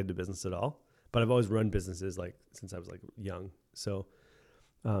 Nothing related to business at all. But I've always run businesses like since I was like young. So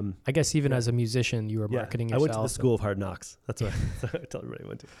I guess even as a musician, you were marketing yourself. I went to the school of hard knocks. That's what I tell everybody I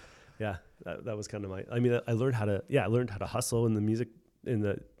went to. Yeah, that was kind of I learned how to hustle in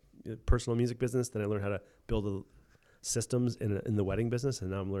the personal music business. Then I learned how to build systems in the wedding business,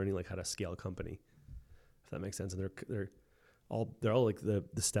 and now I'm learning like how to scale a company, if that makes sense. And they're all like the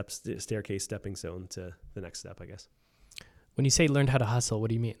steps, the staircase stepping stone to the next step, I guess. When you say learned how to hustle, what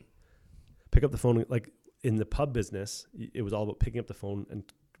do you mean? Pick up the phone. Like in the pub business, it was all about picking up the phone and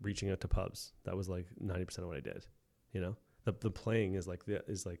reaching out to pubs. That was like 90% of what I did. You know, the playing is like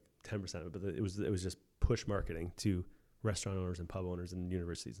 10% of it, but it was just push marketing to restaurant owners and pub owners and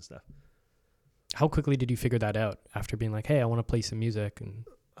universities and stuff. How quickly did you figure that out after being like, hey, I want to play some music and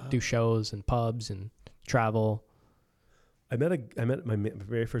do shows and pubs and travel? I met my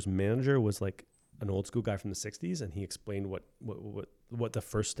very first manager was like an old school guy from the 60s, and he explained what the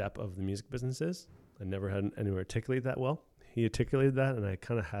first step of the music business is. I never had anyone articulate that well. He articulated that, and I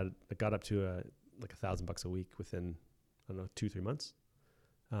got up to like $1,000 a week within, I don't know, 2-3 months.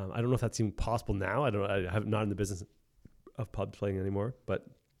 I don't know if that's even possible now. I'm not in the business of pub playing anymore, but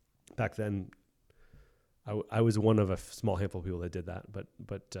back then I was one of a small handful of people that did that.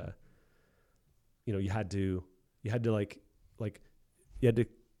 But you know, you had to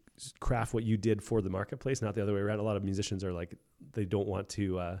craft what you did for the marketplace, not the other way around. A lot of musicians are like, they don't want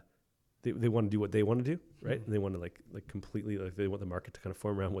to, they want to do what they want to do, right? Mm-hmm. And they want to like completely, like they want the market to kind of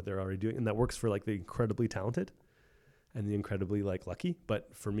form around what they're already doing. And that works for like the incredibly talented and the incredibly like lucky. But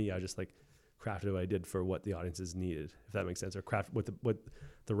for me, I just like crafted what I did for what the audiences needed, if that makes sense, or craft what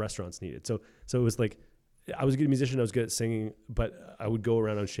the restaurants needed. So it was like, I was a good musician, I was good at singing, but I would go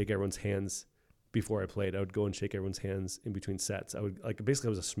around and shake everyone's hands before I played. I would go and shake everyone's hands in between sets. I was a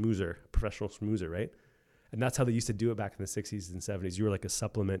schmoozer, professional schmoozer, right? And that's how they used to do it back in the 60s and 70s. You were like a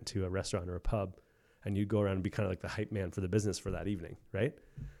supplement to a restaurant or a pub, and you'd go around and be kind of like the hype man for the business for that evening, right?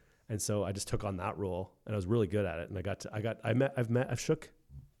 And so I just took on that role, and I was really good at it. And I've shook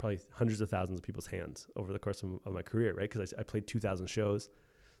probably hundreds of thousands of people's hands over the course of my career, right? Because I played 2,000 shows.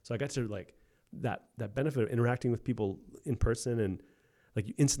 So I got to like that benefit of interacting with people in person, and like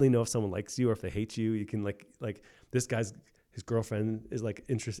you instantly know if someone likes you or if they hate you. You can like this guy's, his girlfriend is like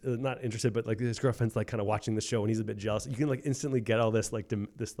not interested, but like his girlfriend's like kind of watching the show and he's a bit jealous. You can like instantly get all this like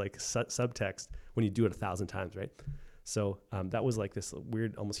subtext when you do it 1,000 times, right? So that was like this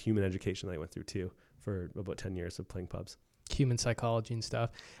weird, almost human education that I went through too for about 10 years of playing pubs. Human psychology and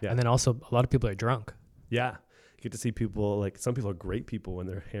stuff. Yeah. And then also a lot of people are drunk. Yeah. You get to see people, like some people are great people when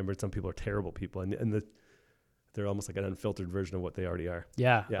they're hammered. Some people are terrible people. And they're almost like an unfiltered version of what they already are.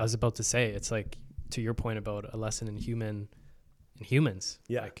 Yeah. I was about to say, it's like to your point about a lesson in humans.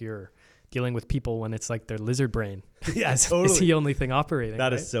 Yeah. Like you're dealing with people when it's like their lizard brain. Yeah, totally. It's the only thing operating.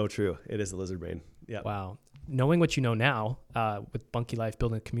 That is so true. It is the lizard brain. Yeah. Wow. Knowing what you know now with Bunkie Life,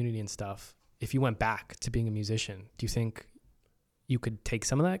 building a community and stuff, if you went back to being a musician, do you think you could take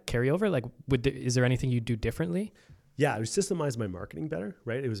some of that, carry over? Like, is there anything you'd do differently? Yeah, I would systemize my marketing better,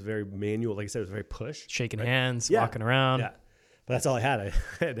 right? It was very manual. Like I said, it was very push. Shaking right? hands, yeah. walking around. Yeah. But that's all I had. I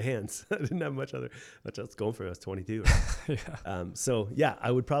had hands. I didn't have much else going for me. I was 22. Right? Yeah. So yeah,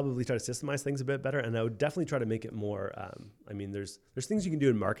 I would probably try to systemize things a bit better, and I would definitely try to make it more. I mean, there's things you can do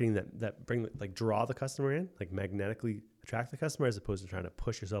in marketing that bring, like, draw the customer in, like magnetically attract the customer, as opposed to trying to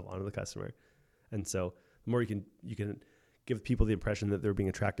push yourself onto the customer. And so the more you can give people the impression that they're being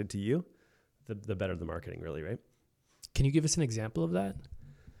attracted to you, the better the marketing, really, right? Can you give us an example of that?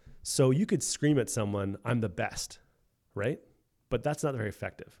 So you could scream at someone, "I'm the best," right? But that's not very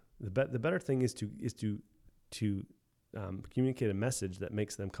effective. The better thing is to communicate a message that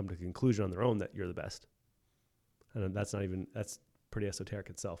makes them come to the conclusion on their own that you're the best. And that's pretty esoteric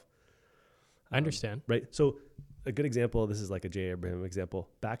itself. I understand. Right. So a good example, this is like a J. Abraham example.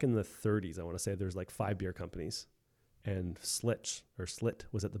 Back in the 30s, I want to say, there's like 5 beer companies, and Slit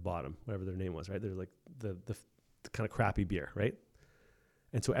was at the bottom, whatever their name was, right? They're like the kind of crappy beer, right?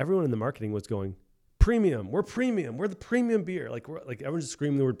 And so everyone in the marketing was going, premium, we're the premium beer. Like everyone's just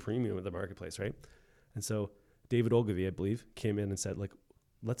screaming the word premium at the marketplace, right? And so David Ogilvy, I believe, came in and said, like,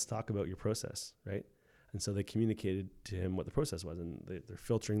 let's talk about your process, right? And so they communicated to him what the process was, and they're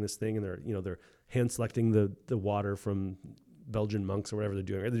filtering this thing, and they're hand selecting the water from Belgian monks or whatever they're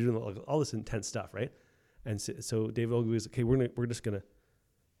doing, right? They're doing all this intense stuff, right? And so David Ogilvy was, okay, we're gonna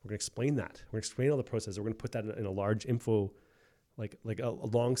explain that. We're gonna explain all the process. We're gonna put that in a large info, like a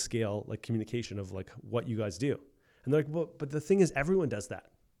long scale, like communication of like what you guys do. And they're like, well, but the thing is, everyone does that,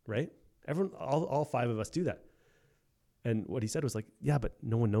 right? Everyone, all 5 of us do that. And what he said was like, yeah, but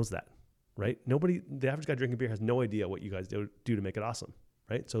no one knows that, right? The average guy drinking beer has no idea what you guys do to make it awesome,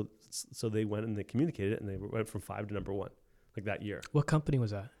 right? So they went and they communicated it, and they went from 5 to number 1, like that year. What company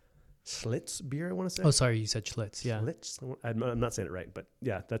was that? Schlitz beer, I want to say. Oh, sorry, you said Schlitz. Yeah, Schlitz. I'm not saying it right, but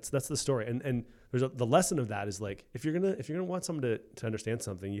yeah, that's the story. And there's the lesson of that is like, if you're gonna want someone to understand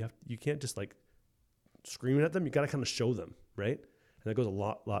something, you can't just like screaming at them. You got to kind of show them, right? And that goes a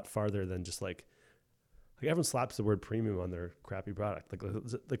lot farther than just like everyone slaps the word premium on their crappy product.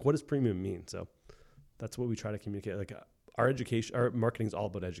 Like what does premium mean? So that's what we try to communicate. Like our marketing is all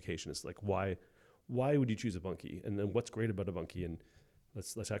about education. It's like, why would you choose a Bunkie? And then what's great about a Bunkie? And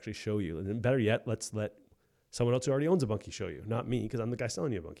let's actually show you. And then better yet, let's let someone else who already owns a Bunkie show you, not me, because I'm the guy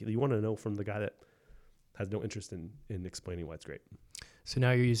selling you a Bunkie. You want to know from the guy that has no interest in explaining why it's great. So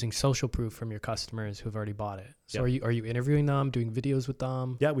now you're using social proof from your customers who've already bought it. So Yeah. are you interviewing them, doing videos with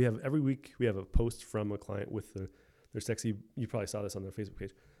them? Yeah, we have every week we have a post from a client with their sexy. You probably saw this on their Facebook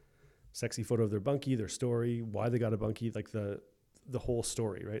page. Sexy photo of their Bunkie, their story, why they got a Bunkie, like the whole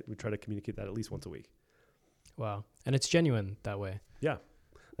story, right? We try to communicate that at least once a week. Wow, and it's genuine that way. Yeah,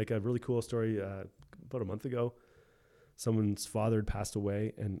 like a really cool story. About a month ago, someone's father had passed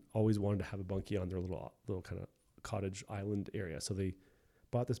away and always wanted to have a Bunkie on their little kind of cottage island area. So they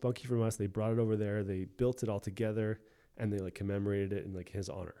bought this Bunkie from us. They brought it over there. They built it all together, and they like commemorated it in like his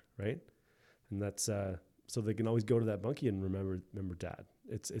honor, right? And that's so they can always go to that Bunkie and remember Dad.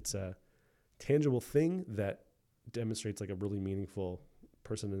 It's a tangible thing that demonstrates like a really meaningful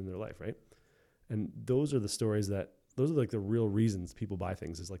person in their life, right? And those are the stories those are like the real reasons people buy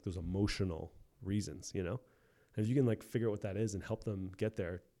things, is like those emotional reasons, you know? And if you can like figure out what that is and help them get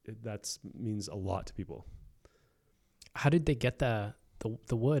there, that means a lot to people. How did they get the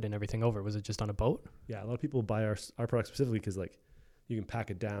wood and everything over? Was it just on a boat? Yeah, a lot of people buy our product specifically because like you can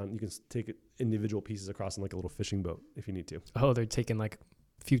pack it down. You can take it individual pieces across in like a little fishing boat if you need to. Oh, they're taking like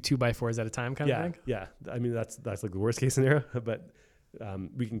a few 2x4s at a time kind of thing? Yeah. I mean, that's like the worst case scenario, but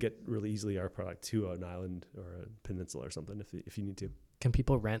we can get really easily our product to an island or a peninsula or something if you need to. Can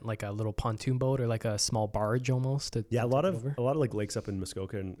people rent like a little pontoon boat or like a small barge almost? A lot of like lakes up in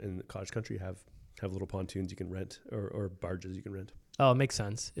Muskoka and cottage country have little pontoons you can rent or barges you can rent. Oh, it makes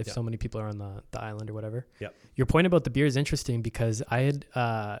sense if so many people are on the island or whatever. Yeah. Your point about the beer is interesting because I had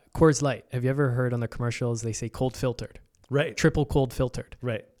Coors Light. Have you ever heard on the commercials they say cold filtered? Right. Triple cold filtered.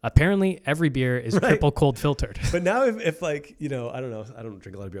 Right. Apparently every beer is triple cold filtered. But now if like, you know, I don't know, I don't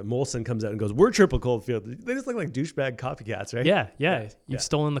drink a lot of beer. Molson comes out and goes, we're triple cold filtered. They just look like douchebag copycats, right? Yeah. You've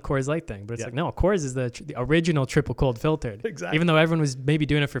stolen the Coors Light thing. But it's like, no, Coors is the original triple cold filtered. Exactly. Even though everyone was maybe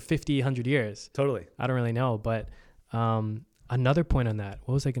doing it for 50, 100 years. Totally. I don't really know. But another point on that,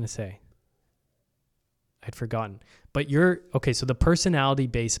 what was I going to say? I'd forgotten. But so the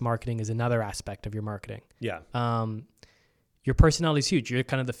personality-based marketing is another aspect of your marketing. Yeah. Your personality is huge. You're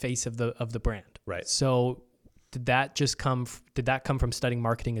kind of the face of the brand. Right. So did that come from studying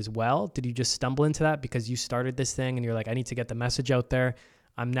marketing as well? Did you just stumble into that because you started this thing and you're like, I need to get the message out there.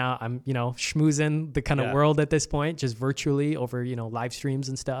 I'm schmoozing the kind of world at this point, just virtually over, live streams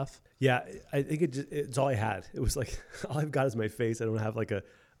and stuff. Yeah. I think it's all I had. It was like, all I've got is my face. I don't have like $1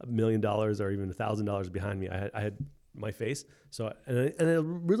 million or even $1,000 behind me. I had my face. So, and I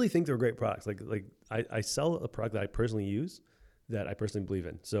really think they're great products. Like I sell a product that I personally use, that I personally believe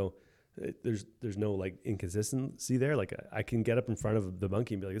in. So there's no like inconsistency there. Like I can get up in front of the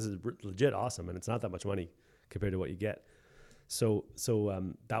Bunkie and be like, this is legit awesome. And it's not that much money compared to what you get. So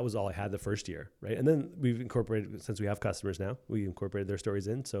that was all I had the first year. Right. And then we've incorporated, since we have customers now, we incorporated their stories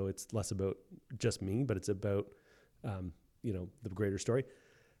in. So it's less about just me, but it's about, the greater story.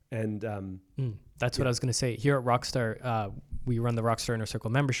 And that's what I was going to say. Here at Rockstar, we run the Rockstar Inner Circle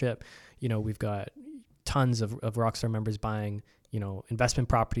membership. We've got tons of Rockstar members buying, investment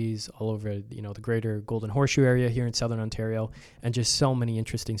properties all over, the greater Golden Horseshoe area here in Southern Ontario, and just so many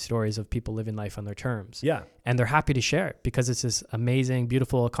interesting stories of people living life on their terms. Yeah. And they're happy to share it because it's this amazing,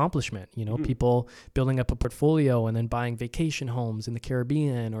 beautiful accomplishment, people building up a portfolio and then buying vacation homes in the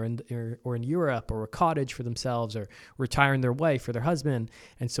Caribbean or in Europe, or a cottage for themselves, or retiring their wife or their husband.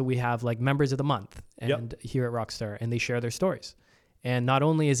 And so we have like members of the month and here at Rockstar, and they share their stories. And not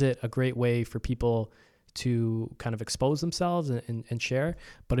only is it a great way for people to kind of expose themselves and share,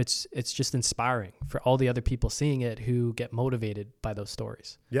 but it's just inspiring for all the other people seeing it who get motivated by those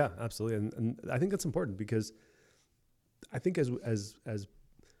stories. Yeah, absolutely. And I think that's important because I think as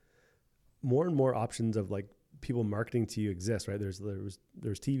more and more options of like people marketing to you exist, right? There's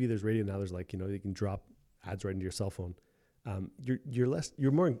TV, there's radio, now there's like, you can drop ads right into your cell phone.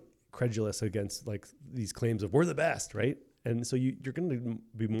 You're more credulous against like these claims of we're the best, right? And so you're going to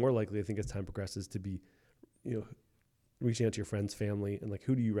be more likely, I think, as time progresses, to be, reaching out to your friends, family, and like,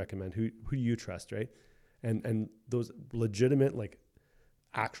 who do you recommend? Who do you trust, right? And those legitimate, like,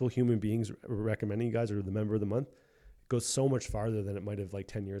 actual human beings recommending you guys, or the member of the month, goes so much farther than it might have like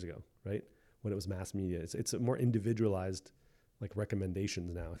 10 years ago, right? When it was mass media. It's a more individualized, like,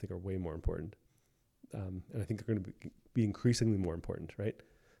 recommendations now, I think, are way more important. And I think they're going to be increasingly more important, right?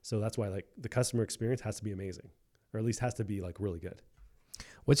 So that's why like the customer experience has to be amazing, or at least has to be like really good.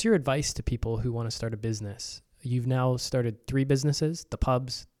 What's your advice to people who want to start a business? You've now started 3 businesses, the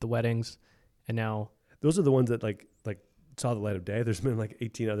pubs, the weddings, and now... Those are the ones that like saw the light of day. There's been like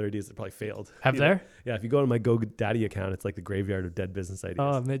 18 other ideas that probably failed. Have there? Yeah. If you go to my GoDaddy account, it's like the graveyard of dead business ideas.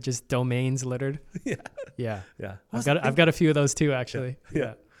 Oh, and just domains littered. Yeah. Yeah. Yeah. I've got a few of those too, actually.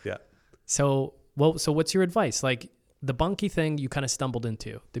 Yeah. So what's your advice? Like the Bunkie thing you kind of stumbled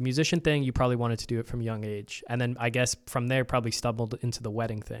into. The musician thing, you probably wanted to do it from a young age. And then I guess from there probably stumbled into the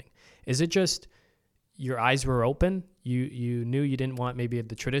wedding thing. Is it just your eyes were open? You knew you didn't want maybe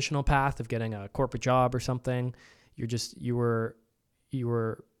the traditional path of getting a corporate job or something. You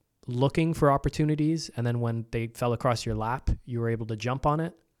were looking for opportunities, and then when they fell across your lap, you were able to jump on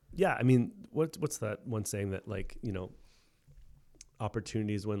it? Yeah. I mean, what's that one saying that like, you know,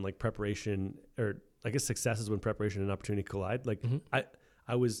 opportunities when like preparation, or I guess success is when preparation and opportunity collide. Like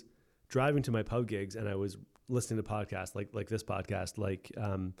I was driving to my pub gigs and I was listening to podcasts like this podcast, like,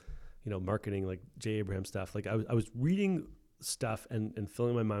 you know, marketing, like Jay Abraham stuff. Like I was reading stuff and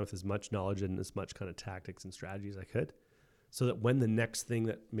filling my mind with as much knowledge and as much kind of tactics and strategy as I could, so that when the next thing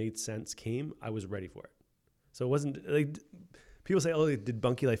that made sense came, I was ready for it. So it wasn't like people say, oh, did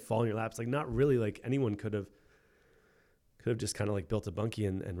Bunkie like fall in your laps? Like not really. Like anyone could have just kind of like built a Bunkie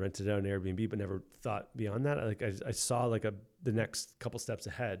and rented it out on Airbnb, but never thought beyond that. Like I saw like the next couple steps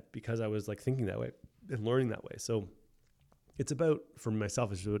ahead because I was like thinking that way and learning that way. So it's about, for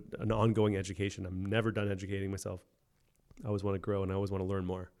myself, it's an ongoing education. I'm never done educating myself. I always want to grow and I always want to learn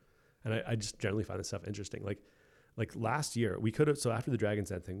more. And I just generally find this stuff interesting. Like last year we could have, so after the Dragon's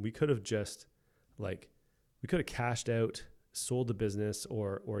Den thing, we could have cashed out, sold the business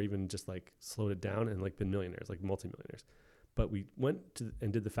or even just like slowed it down and like been millionaires, like multimillionaires. But we went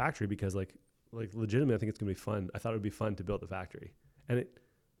and did the factory because like legitimately, I think it's going to be fun. I thought it would be fun to build the factory, and it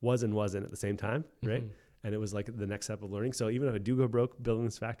was and wasn't at the same time. Right. Mm-hmm. And it was like the next step of learning. So even if I do go broke building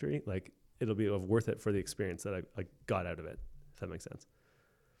this factory, like it'll be worth it for the experience that I got out of it, if that makes sense.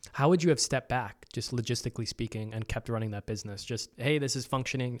 How would you have stepped back, just logistically speaking, and kept running that business? Just, hey, this is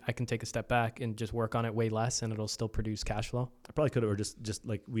functioning. I can take a step back and just work on it way less, and it'll still produce cash flow. I probably could have, or just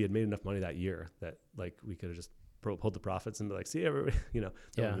like we had made enough money that year that like we could have just pulled the profits and be like, see everybody, you know,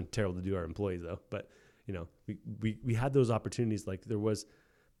 that would have been terrible to do our employees though. But you know, we had those opportunities. Like there was,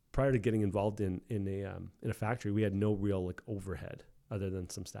 prior to getting involved in a factory, we had no real like overhead other than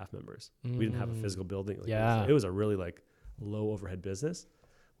some staff members. We didn't have a physical building. Like, it was a really like low overhead business,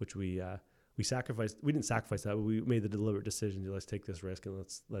 which we sacrificed. We didn't sacrifice that, but we made the deliberate decision to let's take this risk and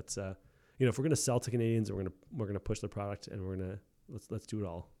let's you know, if we're going to sell to Canadians and we're going to push the product and we're going to let's do it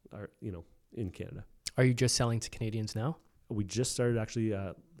all you know, in Canada. Are you just selling to Canadians now? We just started actually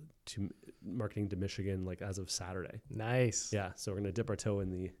to marketing to Michigan like as of Saturday. Nice. Yeah, so we're going to dip our toe in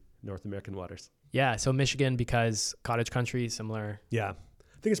the North American waters. Yeah, so Michigan, because cottage country, similar. Yeah,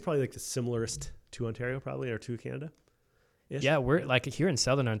 I think it's probably like the similarest to Ontario probably, or to Canada. Yeah, we're like here in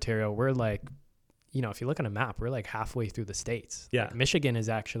Southern Ontario, we're like, you know, if you look on a map, we're like halfway through the states. Yeah. Like Michigan is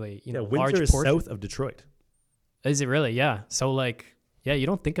actually, you know, Windsor large is portion. south of Detroit. Is it really? Yeah. So like, yeah, you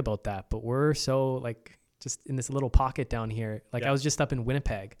don't think about that, but we're so like just in this little pocket down here. Like I was just up in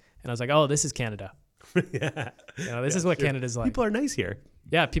Winnipeg and I was like, oh, this is Canada. Yeah. You know, this is what Canada's like. People are nice here.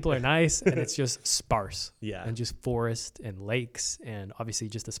 Yeah, people are nice and it's just sparse. Yeah. And just forest and lakes and obviously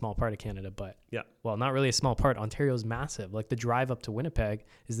just a small part of Canada, but yeah. Well, not really a small part. Ontario's massive. Like the drive up to Winnipeg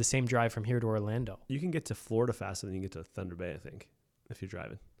is the same drive from here to Orlando. You can get to Florida faster than you get to Thunder Bay, I think, if you're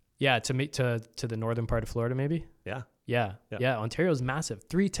driving. Yeah, to the northern part of Florida maybe? Yeah. Yeah, Ontario's massive.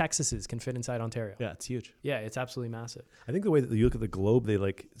 3 Texases can fit inside Ontario. Yeah, it's huge. Yeah, it's absolutely massive. I think the way that you look at the globe, they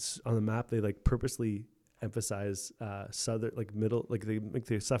like on the map, they like purposely emphasize southern, like middle, like they make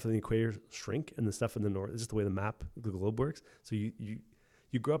the stuff in the equator shrink and the stuff in the north. It's just the way the map, the globe works. So you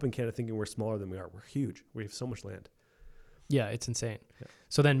grow up in Canada thinking we're smaller than we are. We're huge. We have so much land. Yeah, it's insane. Yeah.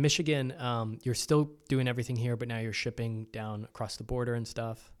 So then Michigan, you're still doing everything here, but now you're shipping down across the border and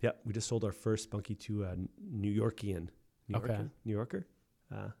stuff. Yeah, we just sold our first Bunkie to a New Yorker.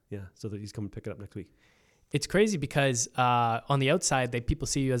 Yeah, so that he's coming to pick it up next week. It's crazy because on the outside, people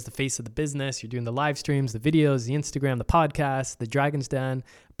see you as the face of the business. You're doing the live streams, the videos, the Instagram, the podcast, the Dragon's Den.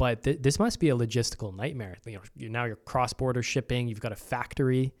 But this must be a logistical nightmare. You know, now you're cross-border shipping. You've got a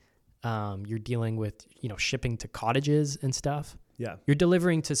factory. You're dealing with, you know, shipping to cottages and stuff. Yeah. You're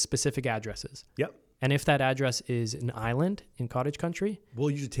delivering to specific addresses. Yep. And if that address is an island in cottage country,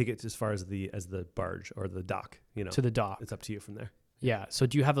 we'll usually take it as far as the barge or the dock. You know, to the dock. It's up to you from there. Yeah. So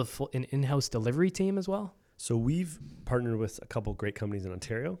do you have an in-house delivery team as well? So we've partnered with a couple great companies in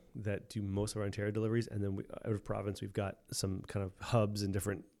Ontario that do most of our Ontario deliveries, and then out of province we've got some kind of hubs and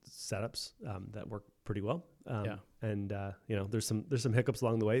different setups that work pretty well. And there's some hiccups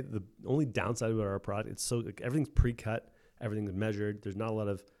along the way. The only downside about our product, it's so like, everything's pre-cut, everything's measured. There's not a lot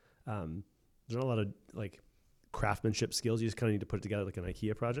of like craftsmanship skills. You just kind of need to put it together like an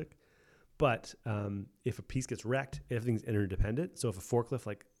IKEA project. But if a piece gets wrecked, everything's interdependent. So if a forklift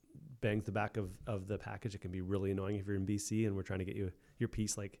like bangs the back of the package, it can be really annoying if you're in BC and we're trying to get you your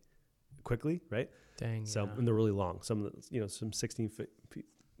piece like quickly, right? Dang. So and they're really long. Some of the, some 16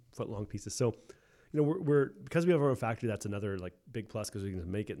 foot long pieces. So we're because we have our own factory. That's another like big plus because we can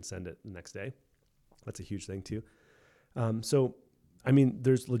make it and send it the next day. That's a huge thing too. So I mean,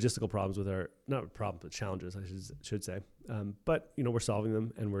 there's logistical problems with our not problems but challenges I should say. But we're solving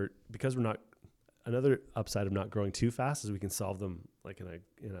them, and because we're not. Another upside of not growing too fast is we can solve them like in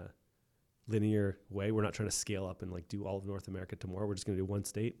a linear way. We're not trying to scale up and like do all of North America tomorrow. We're just going to do one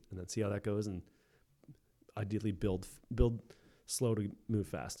state and then see how that goes, and ideally build slow to move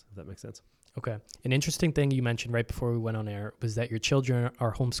fast, if that makes sense. Okay. An interesting thing you mentioned right before we went on air was that your children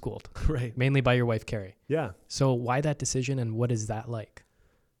are homeschooled, right? Mainly by your wife, Carrie. Yeah. So why that decision, and what is that like?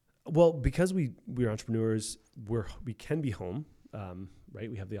 Well, because we're entrepreneurs, we can be home,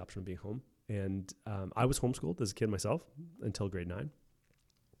 right? We have the option of being home. And I was homeschooled as a kid myself until grade 9.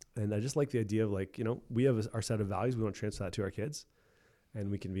 And I just like the idea of like, we have our set of values. We want to transfer that to our kids,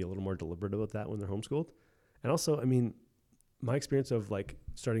 and we can be a little more deliberate about that when they're homeschooled. And also, I mean, my experience of like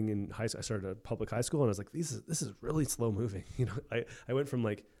starting in high school, I started at public high school, and I was like, this is really slow moving. I went from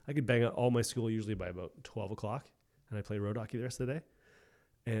like, I could bang out all my school usually by about 12 o'clock, and I play road hockey the rest of the day.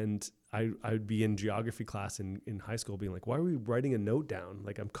 And I would be in geography class in high school being like, why are we writing a note down?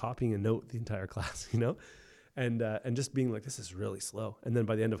 Like I'm copying a note the entire class, and just being like, this is really slow. And then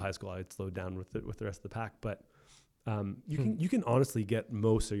by the end of high school, I'd slowed down with the rest of the pack. But you can honestly get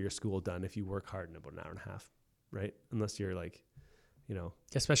most of your school done if you work hard in about an hour and a half, right? Unless you're like,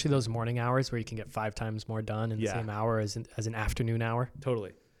 especially those morning hours where you can get 5 times more done in the same hour as an afternoon hour.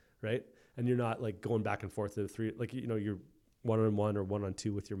 Totally. Right. And you're not like going back and forth to 3, like, you're 1-on-1 or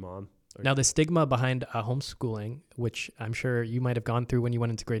 1-on-2 with your mom. Now, the stigma behind homeschooling, which I'm sure you might have gone through when you went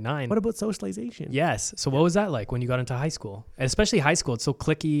into grade 9. What about socialization? Yes. So what was that like when you got into high school? And especially high school, it's so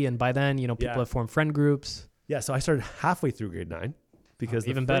cliquey, and by then, people have formed friend groups. Yeah. So I started halfway through grade 9 because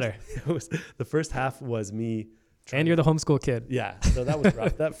even better. The first half was me. And you're the homeschool kid. Yeah. So that was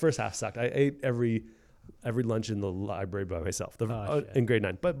rough. That first half sucked. I ate every lunch in the library by myself in grade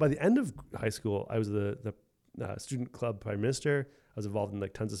 9. But by the end of high school, I was the student club prime minister. I was involved in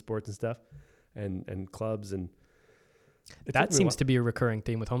like tons of sports and stuff and clubs. And that seems to be a recurring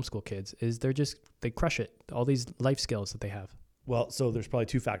theme with homeschool kids is they crush it. All these life skills that they have. Well, so there's probably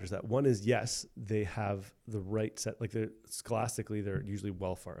 2 factors. That one is, yes, they have the right set, like scholastically, they're usually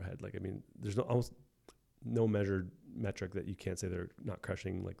well far ahead. Like, I mean, there's almost no measured metric that you can't say they're not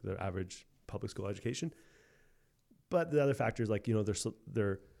crushing like the average public school education. But the other factor is like,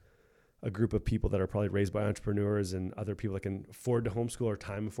 they're a group of people that are probably raised by entrepreneurs and other people that can afford to homeschool or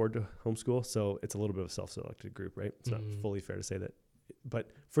afford to homeschool. So it's a little bit of a self-selected group, right? It's not fully fair to say that.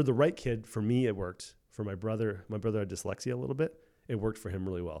 But for the right kid, for me, it worked. For my brother had dyslexia a little bit. It worked for him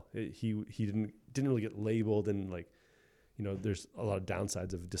really well. He didn't really get labeled, and like, there's a lot of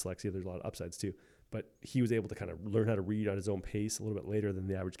downsides of dyslexia. There's a lot of upsides too. But he was able to kind of learn how to read at his own pace a little bit later than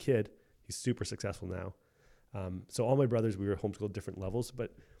the average kid. He's super successful now. So all my brothers, we were homeschooled at different levels,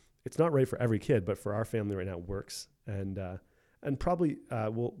 but it's not right for every kid, but for our family right now it works. And probably,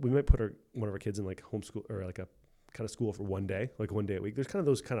 we might put one of our kids in like homeschool or like a kind of school for one day, like one day a week. There's kind of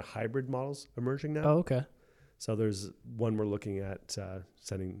those kind of hybrid models emerging now. Oh, okay. So there's one we're looking at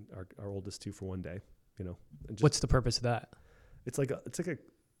sending our oldest to for one day, What's the purpose of that? It's like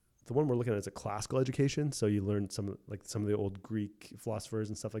the one we're looking at is a classical education. So you learn some of the old Greek philosophers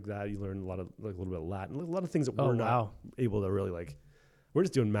and stuff like that. You learn a little bit of Latin, a lot of things that we're not able to really like. We're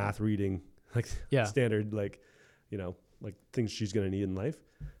just doing math, reading, like standard, like things she's going to need in life.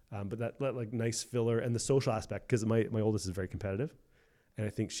 But that like nice filler and the social aspect, because my oldest is very competitive, and I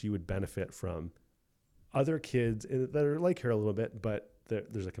think she would benefit from other kids that are like her a little bit, but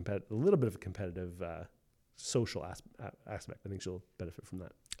there's a little bit of a competitive social aspect. I think she'll benefit from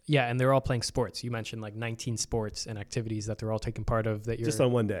that. Yeah, and they're all playing sports. You mentioned like 19 sports and activities that they're all taking part of. That you're just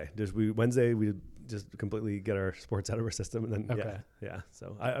on one day. Wednesday we just completely get our sports out of our system, and then yeah.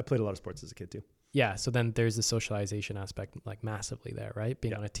 So I played a lot of sports as a kid too. Yeah, so then there's the socialization aspect like massively there, right?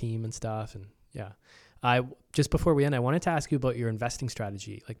 Being on a team and stuff, and Just before we end, I wanted to ask you about your investing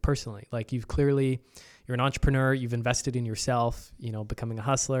strategy, like personally. Like you're an entrepreneur, you've invested in yourself, becoming a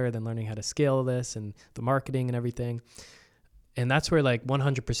hustler, then learning how to scale this and the marketing and everything. And that's where like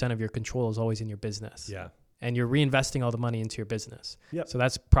 100% of your control is always in your business. Yeah. And you're reinvesting all the money into your business. Yep. So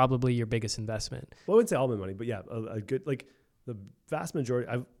that's probably your biggest investment. Well, I wouldn't say all my money, but yeah, a good, like the vast majority,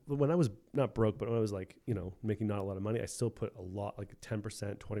 when I was not broke, but when I was like, making not a lot of money, I still put a lot, like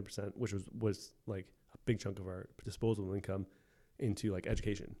 10%, 20%, which was like a big chunk of our disposable income into like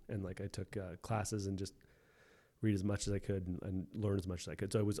education. And like I took classes and just read as much as I could and learn as much as I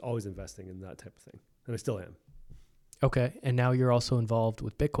could. So I was always investing in that type of thing. And I still am. Okay. And now you're also involved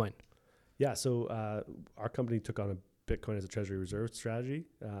with Bitcoin. Yeah. So our company took on a Bitcoin as a treasury reserve strategy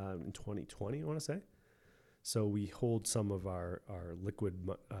in 2020, I want to say. So we hold some of our liquid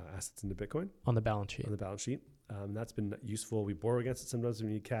assets into Bitcoin. On the balance sheet. That's been useful. We borrow against it sometimes when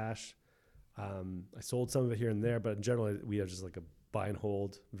we need cash. I sold some of it here and there, but in general, we have just like a buy and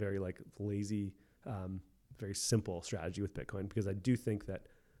hold, very like lazy, very simple strategy with Bitcoin, because I do think that,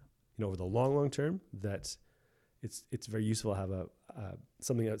 over the long term, that it's very useful to have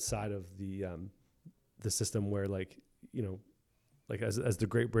something outside of the system where like, like as the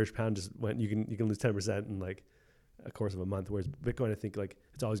Great British Pound just went, you can lose 10% in like a course of a month. Whereas Bitcoin, I think like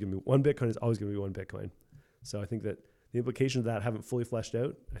it's always going to be one Bitcoin is always going to be one Bitcoin. So I think that the implications of that haven't fully fleshed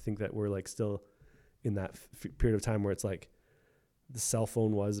out. I think that we're like still in that period of time where it's like the cell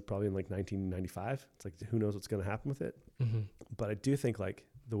phone was probably in like 1995. It's like, who knows what's going to happen with it. Mm-hmm. But I do think like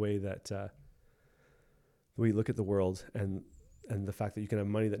the way that the way you look at the world and the fact that you can have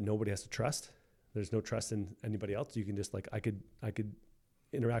money that nobody has to trust. There's no trust in anybody else. You can just like, I could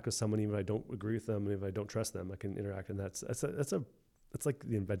interact with someone even if I don't agree with them, and if I don't trust them, I can interact. And that's like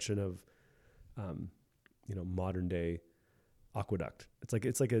the invention of, modern day aqueduct.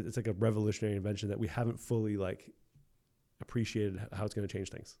 It's like a revolutionary invention that we haven't fully like appreciated how it's going to change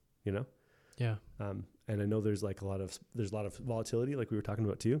things. Yeah. And I know there's a lot of volatility, like we were talking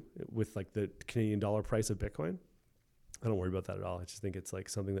about too, with like the Canadian dollar price of Bitcoin. I don't worry about that at all. I just think it's like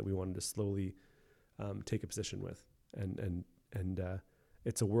something that we wanted to slowly take a position with, and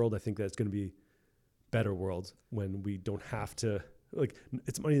it's a world I think that's going to be better world when we don't have to like,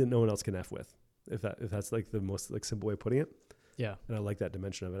 it's money that no one else can F with, if that's like the most like simple way of putting it. Yeah. And I like that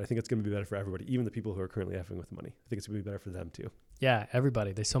dimension of it. I think it's going to be better for everybody, even the people who are currently effing with the money. I think it's going to be better for them too. Yeah,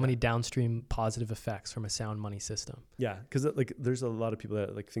 everybody. There's so many downstream positive effects from a sound money system. Yeah, because like there's a lot of people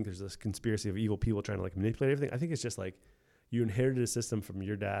that like think there's this conspiracy of evil people trying to like manipulate everything. I think it's just like you inherited a system from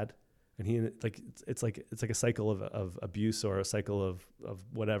your dad, and he like it's like a cycle of abuse or a cycle of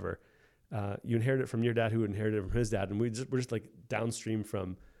whatever. You inherit it from your dad, who inherited it from his dad, and we're just like downstream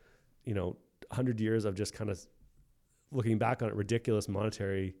from 100 years of just kind of looking back on it, ridiculous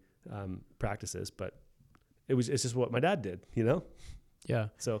monetary practices, but it's just what my dad did, Yeah.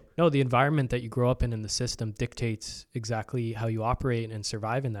 So no, the environment that you grow up in the system dictates exactly how you operate and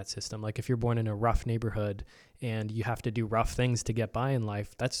survive in that system. Like if you're born in a rough neighborhood and you have to do rough things to get by in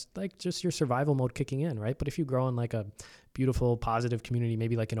life, that's like just your survival mode kicking in, right? But if you grow in like a beautiful, positive community,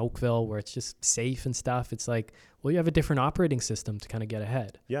 maybe like in Oakville, where it's just safe and stuff, it's like, well, you have a different operating system to kind of get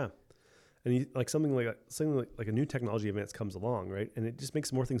ahead. Yeah. And something like a new technology advance comes along, right? And it just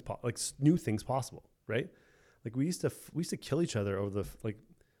makes more things new things possible, right? Like we used to kill each other over the like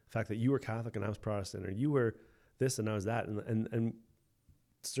fact that you were Catholic and I was Protestant, or you were this and I was that, and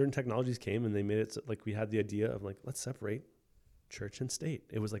certain technologies came and they made it so, like we had the idea of like, let's separate church and state.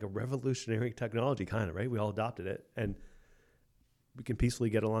 It was like a revolutionary technology, kind of, right? We all adopted it, and we can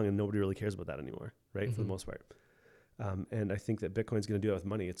peacefully get along, and nobody really cares about that anymore, right? Mm-hmm. For the most part. And I think that Bitcoin's going to do that with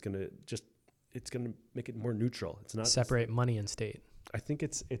money. It's going to make it more neutral. It's not separate money and state. I think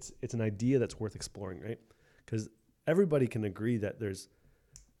it's an idea that's worth exploring, right? Because everybody can agree that there's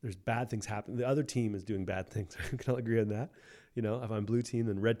bad things happening. The other team is doing bad things. We can all agree on that. If I'm blue team,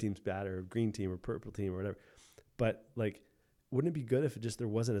 then red team's bad, or green team, or purple team, or whatever. But like, wouldn't it be good if there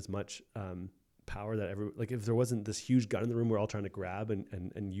wasn't as much power that if there wasn't this huge gun in the room we're all trying to grab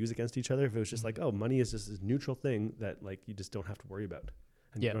and use against each other? If it was just like, oh, money is just this neutral thing that like you just don't have to worry about,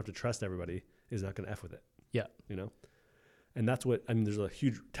 and you don't have to trust everybody is not going to F with it. Yeah. And that's what, there's a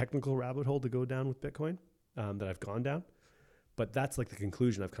huge technical rabbit hole to go down with Bitcoin that I've gone down, but that's like the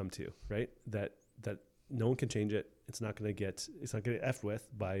conclusion I've come to, right? That no one can change it. It's not going to get effed with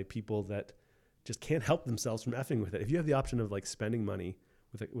by people that just can't help themselves from effing with it. If you have the option of like spending money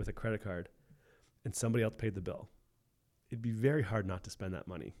with a credit card and somebody else paid the bill, it'd be very hard not to spend that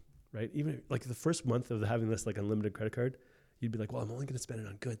money, right? Even like the first month of having this like unlimited credit card, you'd be like, well, I'm only going to spend it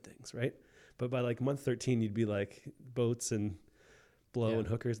on good things, right? But by like month 13, you'd be like boats and blowing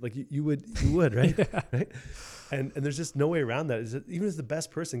hookers. Like you would, right? Right. And there's just no way around that. Even if the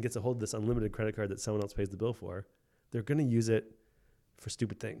best person gets a hold of this unlimited credit card that someone else pays the bill for, they're going to use it for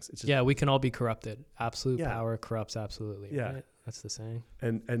stupid things. It's just, we can all be corrupted. Absolute power corrupts absolutely. Yeah. Right? That's the saying.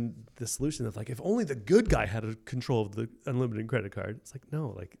 And the solution of like, if only the good guy had a control of the unlimited credit card. It's like,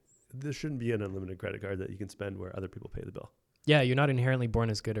 no, like there shouldn't be an unlimited credit card that you can spend where other people pay the bill. Yeah. You're not inherently born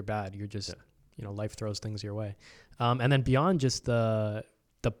as good or bad. You're just, life throws things your way. And then beyond just the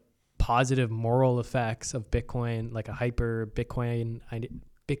positive moral effects of Bitcoin, like a hyper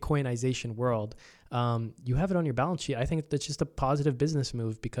Bitcoinization world, you have it on your balance sheet. I think that's just a positive business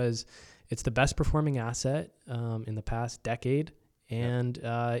move because it's the best performing asset in the past decade. And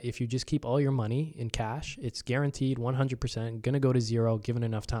if you just keep all your money in cash, it's guaranteed 100% going to go to zero given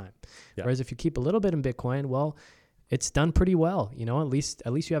enough time. Yeah. Whereas if you keep a little bit in Bitcoin, well, it's done pretty well. At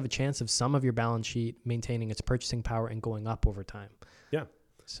least you have a chance of some of your balance sheet maintaining its purchasing power and going up over time. Yeah.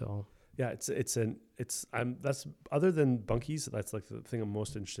 So yeah, that's other than bunkies, that's like the thing I'm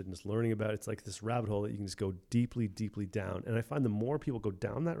most interested in is learning about. It's like this rabbit hole that you can just go deeply, deeply down. And I find the more people go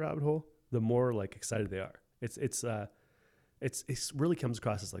down that rabbit hole, the more like excited they are. It really comes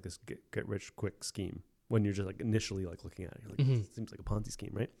across as like this get rich quick scheme when you're just like initially like looking at it. You're like, it seems like a Ponzi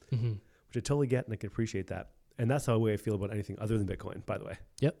scheme, right? Mm-hmm. Which I totally get and I can appreciate that. And that's the way I feel about anything other than Bitcoin, by the way.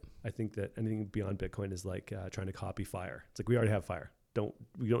 Yep. I think that anything beyond Bitcoin is like trying to copy fire. It's like we already have fire.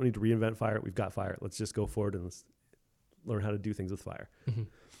 We don't need to reinvent fire. We've got fire. Let's just go forward and let's learn how to do things with fire.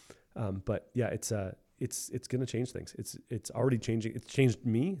 Mm-hmm. But yeah, it's going to change things. It's already changing. It's changed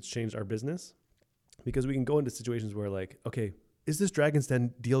me. It's changed our business because we can go into situations where like, okay, is this Dragon's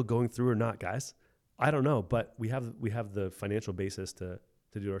Den deal going through or not, guys? I don't know, but we have the financial basis to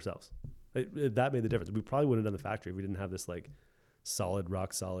do it ourselves. That made the difference. We probably wouldn't have done the factory if we didn't have this like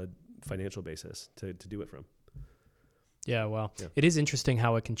rock solid financial basis to do it from. Yeah, well, It is interesting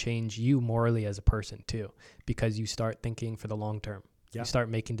how it can change you morally as a person too, because you start thinking for the long term. Yeah. You start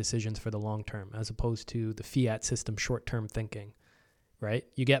making decisions for the long term as opposed to the fiat system short-term thinking, right?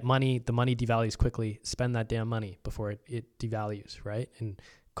 You get money, the money devalues quickly, spend that damn money before it devalues, right? And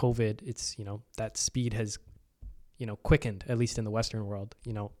COVID, it's, that speed has, quickened, at least in the Western world.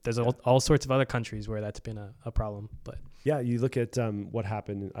 There's all sorts of other countries where that's been a problem, but. Yeah, you look at what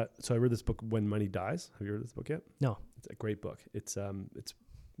happened. So I read this book, When Money Dies. Have you read this book yet? No. It's a great book. It's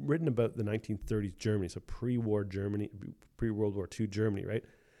written about the 1930s Germany, so pre-war Germany, pre-World War II Germany, right?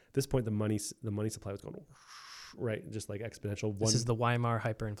 At this point, the money supply was going right, just like exponential. This is the Weimar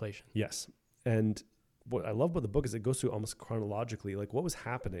hyperinflation. Yes, and what I love about the book is it goes through almost chronologically, like what was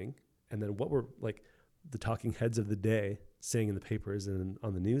happening, and then what were like the talking heads of the day saying in the papers and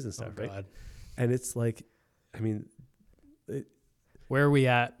on the news and stuff, right? And it's like, I mean. Where are we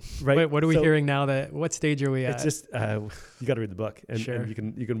at? Right. What are we hearing now? What stage are we at? It's just you got to read the book, and you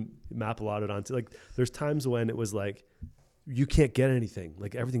can map a lot of it onto. Like, there's times when it was like you can't get anything.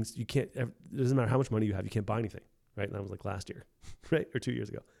 Like everything's you can't. It doesn't matter how much money you have, you can't buy anything. Right. And that was like last year, right, or 2 years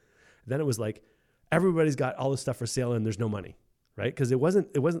ago. Then it was like everybody's got all this stuff for sale, and there's no money, right? Because it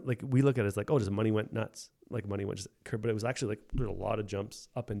wasn't like we look at it as like, oh, just money went nuts, like money went just, but it was actually like there's a lot of jumps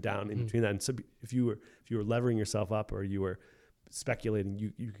up and down in between that. And so if you were levering yourself up or you were speculating,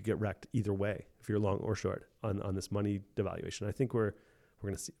 you could get wrecked either way if you're long or short on this money devaluation. I think we're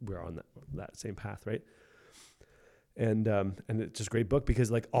on that same path, right? And it's just a great book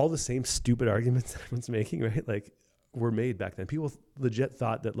because like all the same stupid arguments that everyone's making, right? Like were made back then. People legit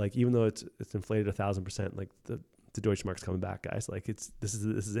thought that like even though it's inflated 1,000%, like the Deutsche Mark's coming back, guys. Like this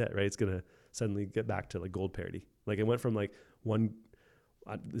is it, right? It's gonna suddenly get back to like gold parity. Like it went from like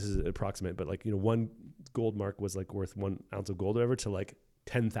this is approximate, but like, one gold mark was like worth 1 ounce of gold or whatever to like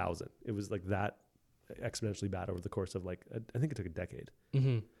 10,000. It was like that exponentially bad over the course of like, I think it took a decade.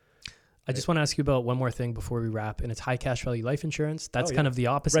 Mm-hmm. I just want to ask you about one more thing before we wrap, and it's high cash value life insurance. That's kind of the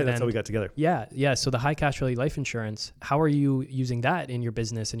opposite end. That's how we got together. Yeah. So the high cash value life insurance, how are you using that in your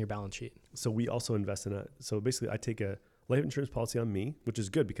business and your balance sheet? So we also invest in so basically I take a life insurance policy on me, which is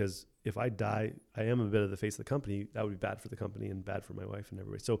good because if I die, I am a bit of the face of the company. That would be bad for the company and bad for my wife and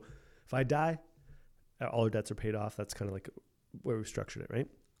everybody. So if I die, all our debts are paid off. That's kind of like where we structured it, right?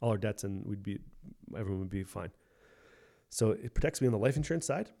 All our debts and everyone would be fine. So it protects me on the life insurance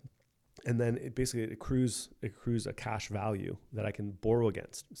side. And then it accrues a cash value that I can borrow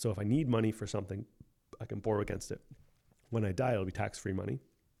against. So if I need money for something, I can borrow against it. When I die, it'll be tax-free money.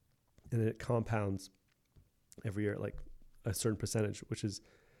 And it compounds every year, like a certain percentage, which is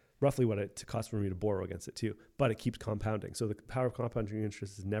roughly what it costs for me to borrow against it too. But it keeps compounding. So the power of compounding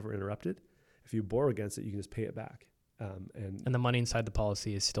interest is never interrupted. If you borrow against it, you can just pay it back. And the money inside the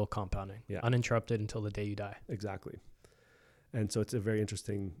policy is still compounding, uninterrupted until the day you die. Exactly. And so it's a very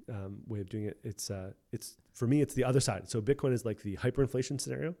interesting way of doing it. It's for me, it's the other side. So Bitcoin is like the hyperinflation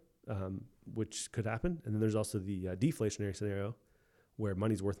scenario, which could happen. And then there's also the deflationary scenario where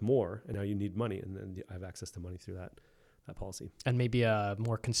money's worth more and now you need money. And then I have access to money through that policy. And maybe a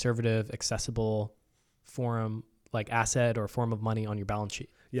more conservative, accessible form, like asset or form of money on your balance sheet.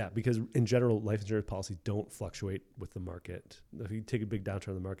 Yeah, because in general, life insurance policies don't fluctuate with the market. If you take a big downturn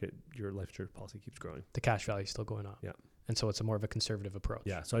in the market, your life insurance policy keeps growing. The cash value is still going up. Yeah. And so it's a more of a conservative approach.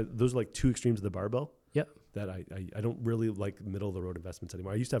 Yeah. So those are like two extremes of the barbell. Yep. That I don't really like middle of the road investments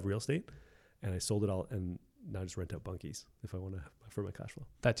anymore. I used to have real estate and I sold it all and now I just rent out bunkies if I want to for my cash flow.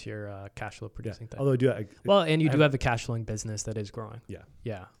 That's your cash flow producing thing. Although I do. And you do have the cash flowing business that is growing. Yeah.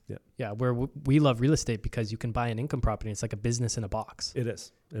 Yeah. Yeah. Yeah. Where we love real estate because you can buy an income property. It's like a business in a box. It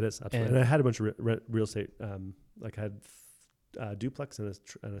is. Absolutely. And I had a bunch of real estate. Like I had a duplex and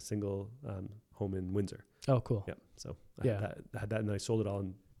a single home in Windsor. Oh, cool. Yeah. So I had that and then I sold it all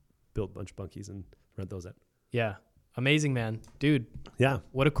and built a bunch of bunkies and rent those out. Yeah. Amazing, man. Dude. Yeah.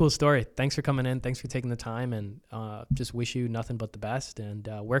 What a cool story. Thanks for coming in. Thanks for taking the time and just wish you nothing but the best. And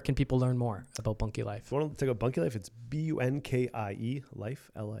where can people learn more about Bunkie Life? If you want to check out Bunkie Life, it's BUNKIE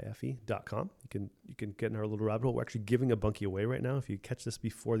life, LIFE.com. You can get in our little rabbit hole. We're actually giving a bunkie away right now. If you catch this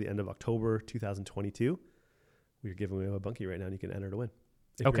before the end of October 2022, we're giving away a bunkie right now and you can enter to win.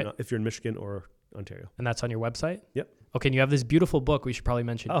 If you're in Michigan or Ontario. And that's on your website? Yep. Okay, and you have this beautiful book we should probably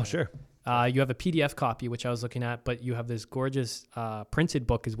mention. Oh, sure. You have a PDF copy, which I was looking at, but you have this gorgeous printed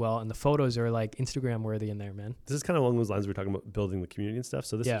book as well, and the photos are like Instagram worthy in there, man. This is kind of along those lines. We're talking about building the community and stuff.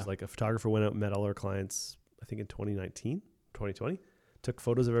 So this is like a photographer went out and met all our clients, I think in 2020, took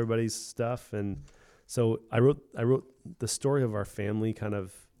photos of everybody's stuff. And so I wrote the story of our family, kind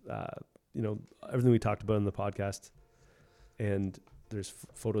of, everything we talked about in the podcast. And there's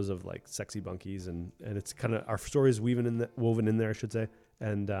photos of like sexy bunkies and it's kind of our stories woven in there, I should say.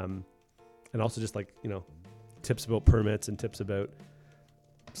 And also just like, tips about permits and tips about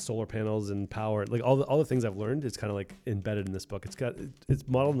solar panels and power, like all the things I've learned is kind of like embedded in this book. It's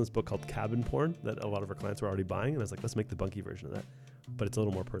modeled in this book called Cabin Porn that a lot of our clients were already buying. And I was like, let's make the bunkie version of that, but it's a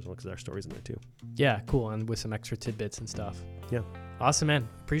little more personal because our story's in there too. Yeah. Cool. And with some extra tidbits and stuff. Yeah. Awesome, man.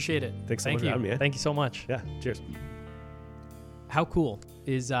 Appreciate it. Thanks so much for having me. Eh? Thank you so much. Yeah. Cheers. How cool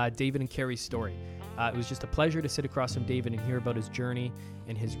is David and Carrie's story? It was just a pleasure to sit across from David and hear about his journey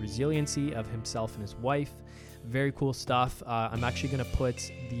and his resiliency of himself and his wife. Very cool stuff. I'm actually going to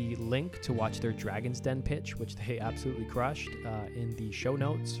put the link to watch their Dragon's Den pitch, which they absolutely crushed, in the show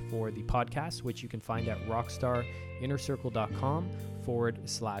notes for the podcast, which you can find at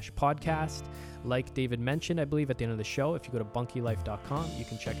rockstarinnercircle.com/podcast. Like David mentioned, I believe at the end of the show, if you go to bunkielife.com, you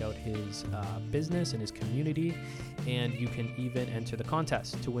can check out his business and his community, and you can even enter the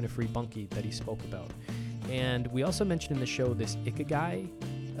contest to win a free bunkie that he spoke about. And we also mentioned in the show this Ikigai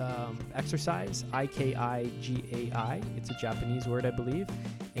exercise, Ikigai. It's a Japanese word, I believe.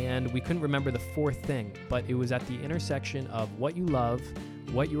 And we couldn't remember the fourth thing, but it was at the intersection of what you love,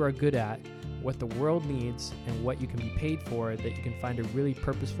 what you are good at, what the world needs, and what you can be paid for, that you can find a really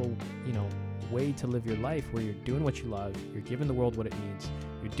purposeful, way to live your life where you're doing what you love, you're giving the world what it needs,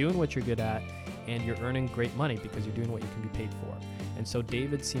 you're doing what you're good at, and you're earning great money because you're doing what you can be paid for. And so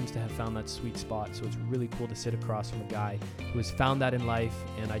David seems to have found that sweet spot. So it's really cool to sit across from a guy who has found that in life,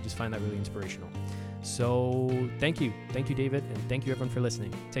 and I just find that really inspirational. So thank you, David, and thank you everyone for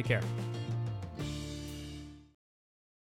listening. Take care.